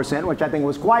 1.5%, which I think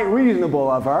was quite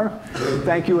reasonable of her.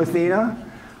 Thank you, Athena.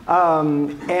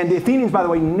 And the Athenians, by the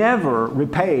way, never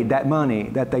repaid that money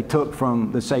that they took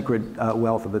from the sacred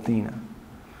wealth of Athena.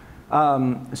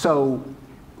 So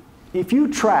if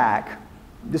you track,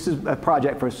 this is a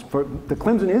project for the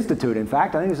Clemson Institute, in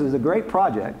fact, I think this is a great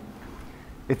project.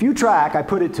 If you track, I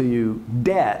put it to you,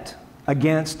 debt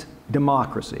against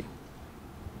democracy.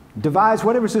 Devise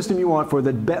whatever system you want for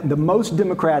the most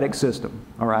democratic system,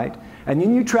 all right? And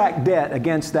then you track debt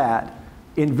against that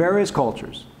in various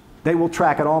cultures. They will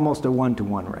track at almost a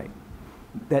 1-to-1 rate.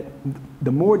 That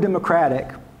the more democratic,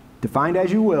 defined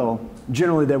as you will,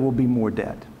 generally there will be more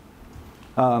debt.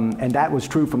 And that was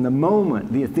true from the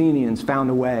moment the Athenians found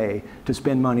a way to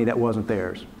spend money that wasn't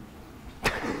theirs.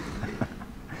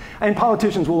 And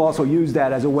politicians will also use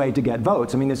that as a way to get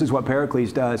votes. I mean, this is what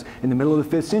Perikles does in the middle of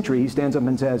the 5th century. He stands up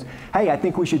and says, hey, I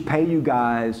think we should pay you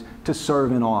guys to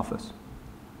serve in office.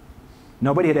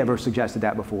 Nobody had ever suggested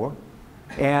that before.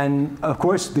 And of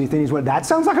course, the Athenians went, that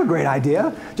sounds like a great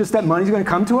idea. Just that money's going to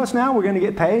come to us now? We're going to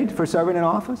get paid for serving in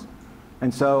office?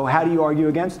 And so how do you argue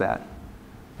against that?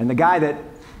 And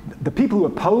the people who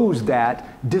oppose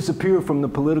that disappear from the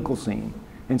political scene.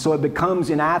 And so it becomes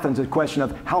in Athens a question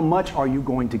of how much are you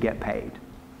going to get paid,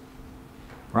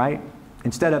 right?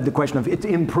 Instead of the question of it's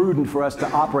imprudent for us to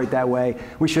operate that way.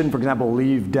 We shouldn't, for example,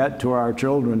 leave debt to our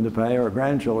children to pay, or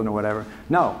grandchildren or whatever.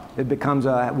 No, it becomes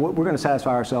we're going to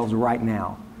satisfy ourselves right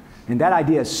now. And that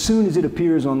idea, as soon as it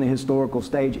appears on the historical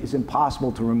stage, is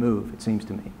impossible to remove, it seems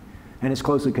to me. And it's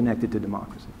closely connected to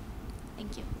democracy.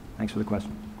 Thank you. Thanks for the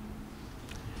question.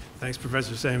 Thanks,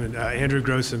 Professor Samon. Andrew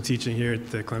Gross, I'm teaching here at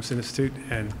the Clemson Institute.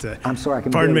 And I'm sorry, I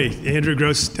can pardon me, Andrew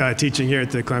Gross, teaching here at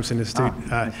the Clemson Institute.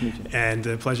 Nice to meet you.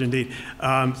 And pleasure indeed.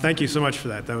 Thank you so much for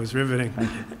that. That was riveting.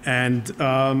 Thank you. And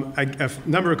a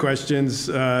number of questions,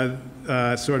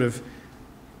 sort of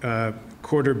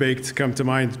quarter-baked, come to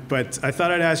mind. But I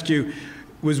thought I'd ask you,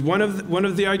 was one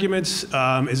of the arguments,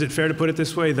 is it fair to put it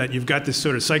this way, that you've got this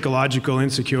sort of psychological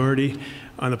insecurity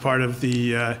on the part of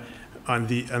the on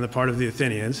the part of the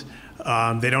Athenians?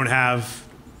 They don't have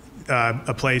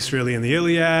a place really in the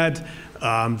Iliad.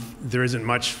 There isn't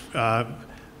much to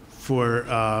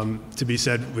be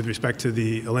said with respect to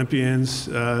the Olympians,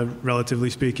 relatively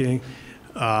speaking.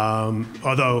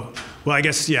 Although, well, I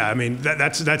guess, yeah, I mean,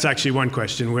 that's actually one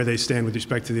question, where they stand with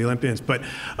respect to the Olympians. But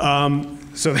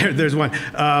so there's one.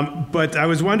 But I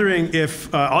was wondering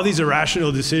if all these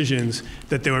irrational decisions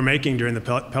that they were making during the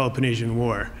Peloponnesian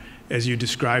War, as you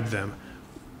described them,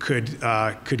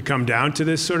 could come down to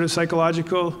this sort of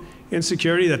psychological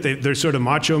insecurity, that they're sort of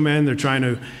macho men, they're trying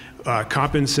to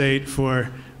compensate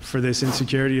for this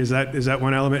insecurity. Is that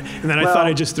one element? And then I thought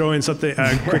I'd just throw in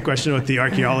a quick question about the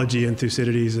archaeology and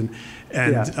Thucydides and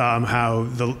how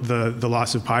the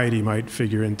loss of piety might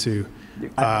figure into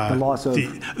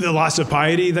the loss of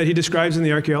piety that he describes in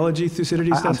the archaeology Thucydides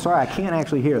does. I'm sorry, I can't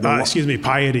actually hear. Excuse me,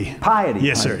 piety. Piety.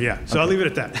 Yes, sir. Yeah. So okay. I'll leave it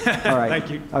at that. All right. Thank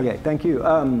you. Okay. Thank you.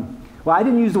 Well, I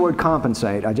didn't use the word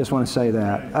compensate. I just want to say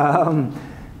that.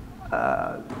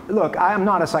 Look, I am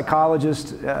not a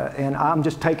psychologist, and I'm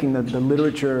just taking the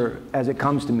literature as it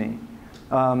comes to me.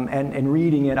 And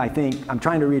reading it, I think, I'm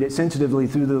trying to read it sensitively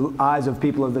through the eyes of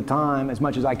people of the time as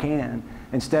much as I can,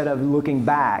 instead of looking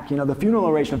back. You know, the funeral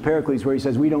oration of Pericles, where he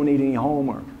says, we don't need any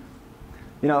homework.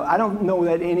 You know, I don't know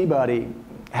that anybody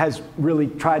has really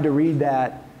tried to read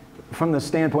that from the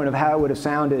standpoint of how it would have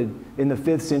sounded in the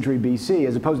 5th century BC,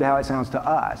 as opposed to how it sounds to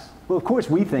us. Well, of course,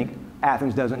 we think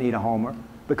Athens doesn't need a Homer,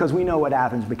 because we know what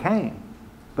Athens became.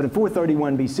 But in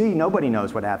 431 BC, nobody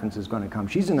knows what Athens is going to come.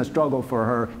 She's in a struggle for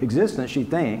her existence, she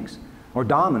thinks, or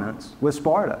dominance, with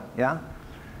Sparta, yeah?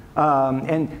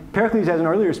 And Pericles has an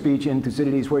earlier speech in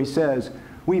Thucydides where he says,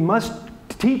 we must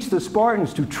teach the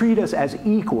Spartans to treat us as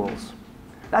equals.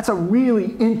 That's a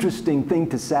really interesting thing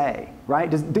to say, right?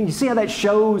 Do you see how that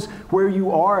shows where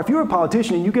you are? If you're a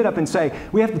politician and you get up and say,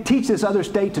 we have to teach this other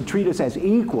state to treat us as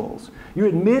equals, you're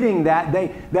admitting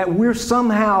that we're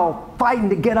somehow fighting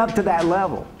to get up to that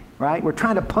level, right? We're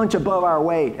trying to punch above our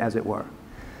weight, as it were.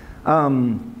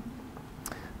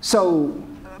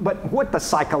 But what the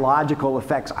psychological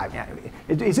effects,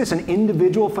 is this an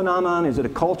individual phenomenon? Is it a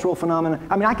cultural phenomenon?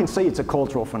 I mean, I can say it's a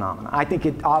cultural phenomenon. I think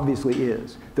it obviously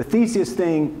is. The Theseus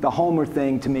thing, the Homer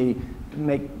thing, to me,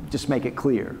 just make it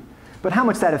clear. But how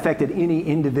much that affected any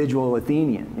individual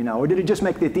Athenian, you know? Or did it just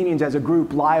make the Athenians as a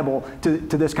group liable to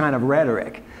this kind of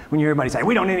rhetoric? When you hear everybody say,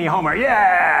 we don't need any Homer,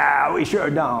 yeah, we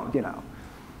sure don't, you know.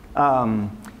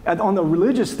 On the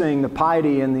religious thing, the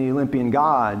piety and the Olympian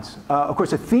gods, of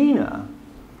course, Athena,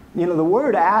 you know, the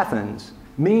word Athens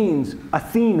means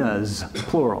Athenas,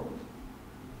 plural.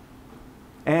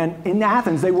 And in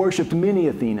Athens, they worshipped many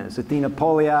Athenas. Athena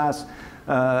Polias,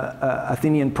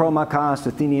 Athenian Promachos,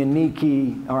 Athenian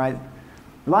Nike, all right?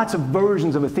 Lots of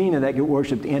versions of Athena that get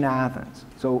worshipped in Athens.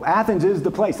 So Athens is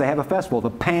the place. They have a festival, the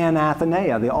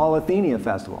Pan-Athenaea, the All-Athenia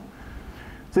festival.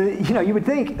 So, you know, you would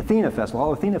think Athena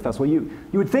Festival, you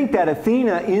would think that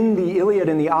Athena in the Iliad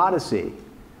and the Odyssey,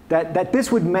 that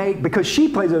this would make, because she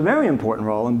plays a very important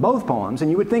role in both poems, and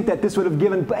you would think that this would have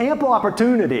given ample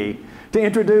opportunity to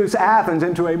introduce Athens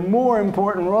into a more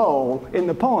important role in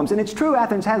the poems. And it's true,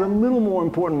 Athens has a little more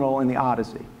important role in the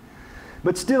Odyssey.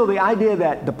 But still, the idea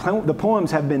that the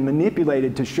poems have been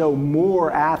manipulated to show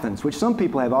more Athens, which some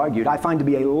people have argued, I find to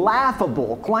be a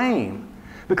laughable claim.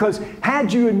 Because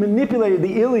had you manipulated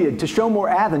the Iliad to show more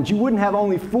Athens, you wouldn't have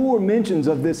only 4 mentions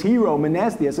of this hero,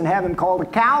 Menestheus, and have him called a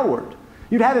coward.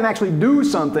 You'd have him actually do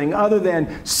something other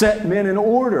than set men in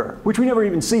order, which we never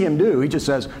even see him do. He just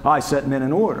says, I set men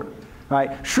in order.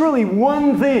 Right? Surely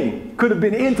one thing could have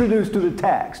been introduced to the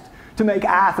text to make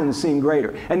Athens seem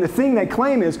greater. And the thing they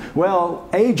claim is, well,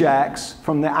 Ajax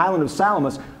from the island of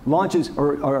Salamis launches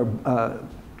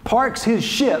parks his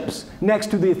ships next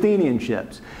to the Athenian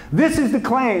ships. This is the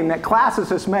claim that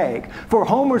classicists make for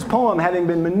Homer's poem having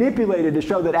been manipulated to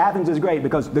show that Athens is great,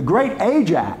 because the great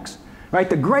Ajax, right,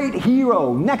 the great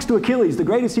hero next to Achilles, the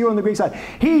greatest hero on the Greek side,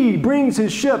 he brings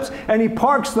his ships and he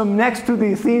parks them next to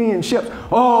the Athenian ships.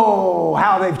 Oh,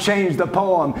 how they've changed the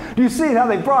poem. Do you see how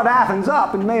they brought Athens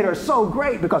up and made her so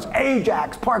great because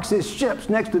Ajax parks his ships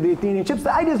next to the Athenian ships?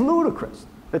 The idea is ludicrous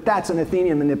that that's an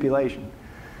Athenian manipulation.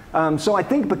 So I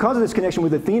think because of this connection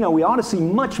with Athena, we ought to see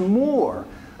much more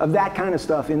of that kind of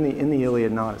stuff in the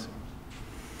Iliad and Odyssey.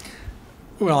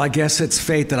 Well, I guess it's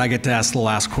fate that I get to ask the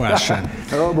last question.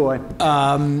 Oh, boy.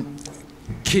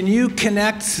 Can you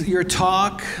connect your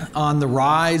talk on the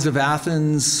rise of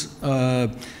Athens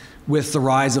with the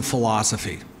rise of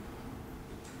philosophy?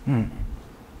 Well,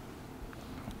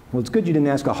 it's good you didn't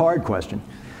ask a hard question.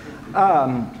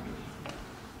 I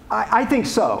think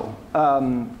so.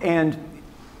 And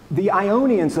the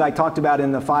Ionians that I talked about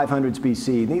in the 500s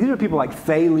BC, these are people like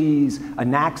Thales,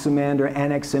 Anaximander,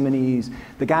 Anaximenes,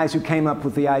 the guys who came up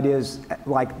with the ideas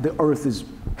like the earth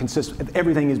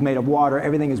everything is made of water,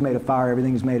 everything is made of fire,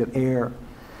 everything is made of air.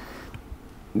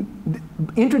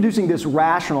 Introducing this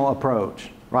rational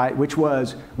approach, right, which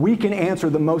was we can answer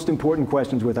the most important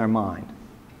questions with our mind.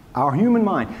 Our human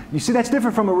mind. You see, that's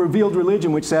different from a revealed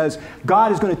religion which says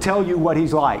God is going to tell you what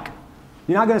he's like.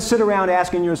 You're not going to sit around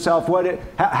asking yourself, what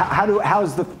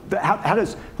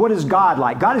is God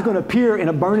like? God is going to appear in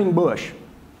a burning bush,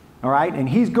 all right? And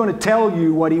he's going to tell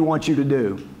you what he wants you to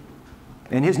do.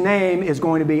 And his name is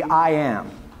going to be I am,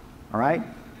 all right?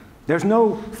 There's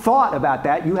no thought about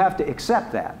that. You have to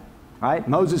accept that, right?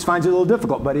 Moses finds it a little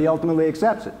difficult, but he ultimately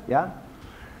accepts it, yeah?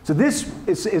 So this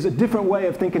is a different way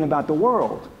of thinking about the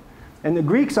world. And the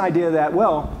Greeks' idea that,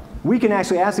 well, we can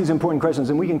actually ask these important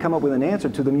questions and we can come up with an answer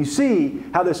to them. You see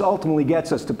how this ultimately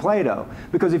gets us to Plato.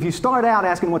 Because if you start out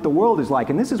asking what the world is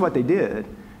like, and this is what they did,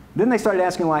 then they started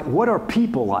asking, like, what are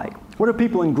people like? What are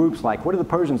people in groups like? What are the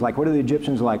Persians like? What are the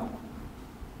Egyptians like?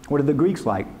 What are the Greeks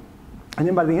like? And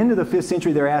then by the end of the 5th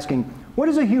century, they're asking, what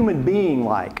is a human being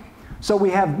like? So we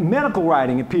have medical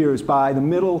writing appears by the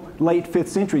late 5th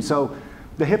century. So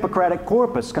the Hippocratic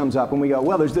corpus comes up and we go,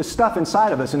 well, there's this stuff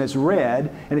inside of us and it's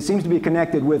red and it seems to be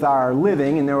connected with our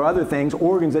living, and there are other things,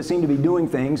 organs that seem to be doing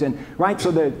things, and right, so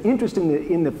they're interested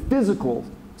in the physical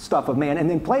stuff of man. And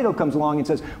then Plato comes along and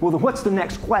says, well, then what's the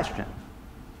next question?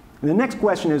 And the next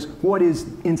question is, what is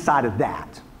inside of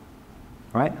that?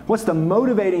 Right? What's the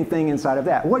motivating thing inside of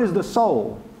that? What is the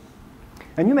soul?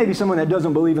 And you may be someone that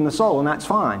doesn't believe in the soul, and that's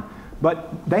fine.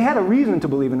 But they had a reason to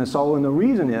believe in the soul, and the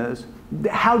reason is,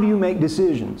 how do you make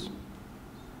decisions?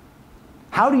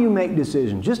 How do you make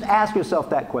decisions? Just ask yourself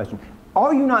that question.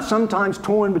 Are you not sometimes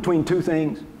torn between two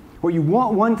things, where you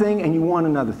want one thing and you want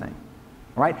another thing?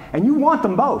 Right? And you want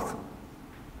them both.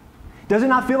 Does it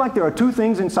not feel like there are two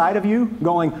things inside of you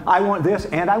going, I want this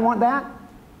and I want that?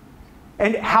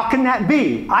 And how can that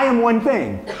be? I am one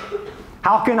thing.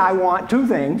 How can I want two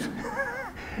things?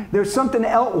 There's something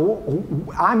else.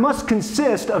 I must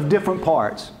consist of different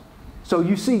parts. So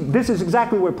you see, this is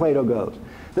exactly where Plato goes.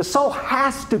 The soul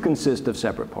has to consist of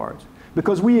separate parts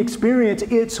because we experience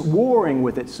its warring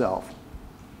with itself.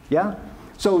 Yeah?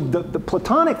 So the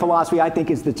Platonic philosophy, I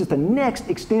think, is just the next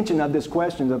extension of this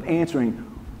question of answering,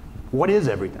 what is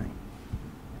everything?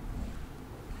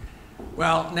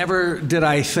 Well, never did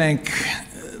I think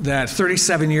that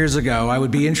 37 years ago I would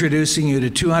be introducing you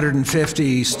to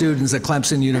 250 students at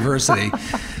Clemson University.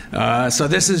 So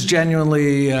this is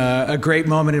genuinely a great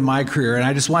moment in my career, and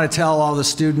I just want to tell all the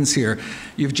students here,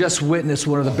 you've just witnessed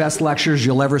one of the best lectures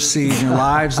you'll ever see in your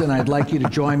lives, and I'd like you to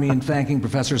join me in thanking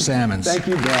Professor Samons. Thank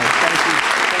you, Brad. Thank you.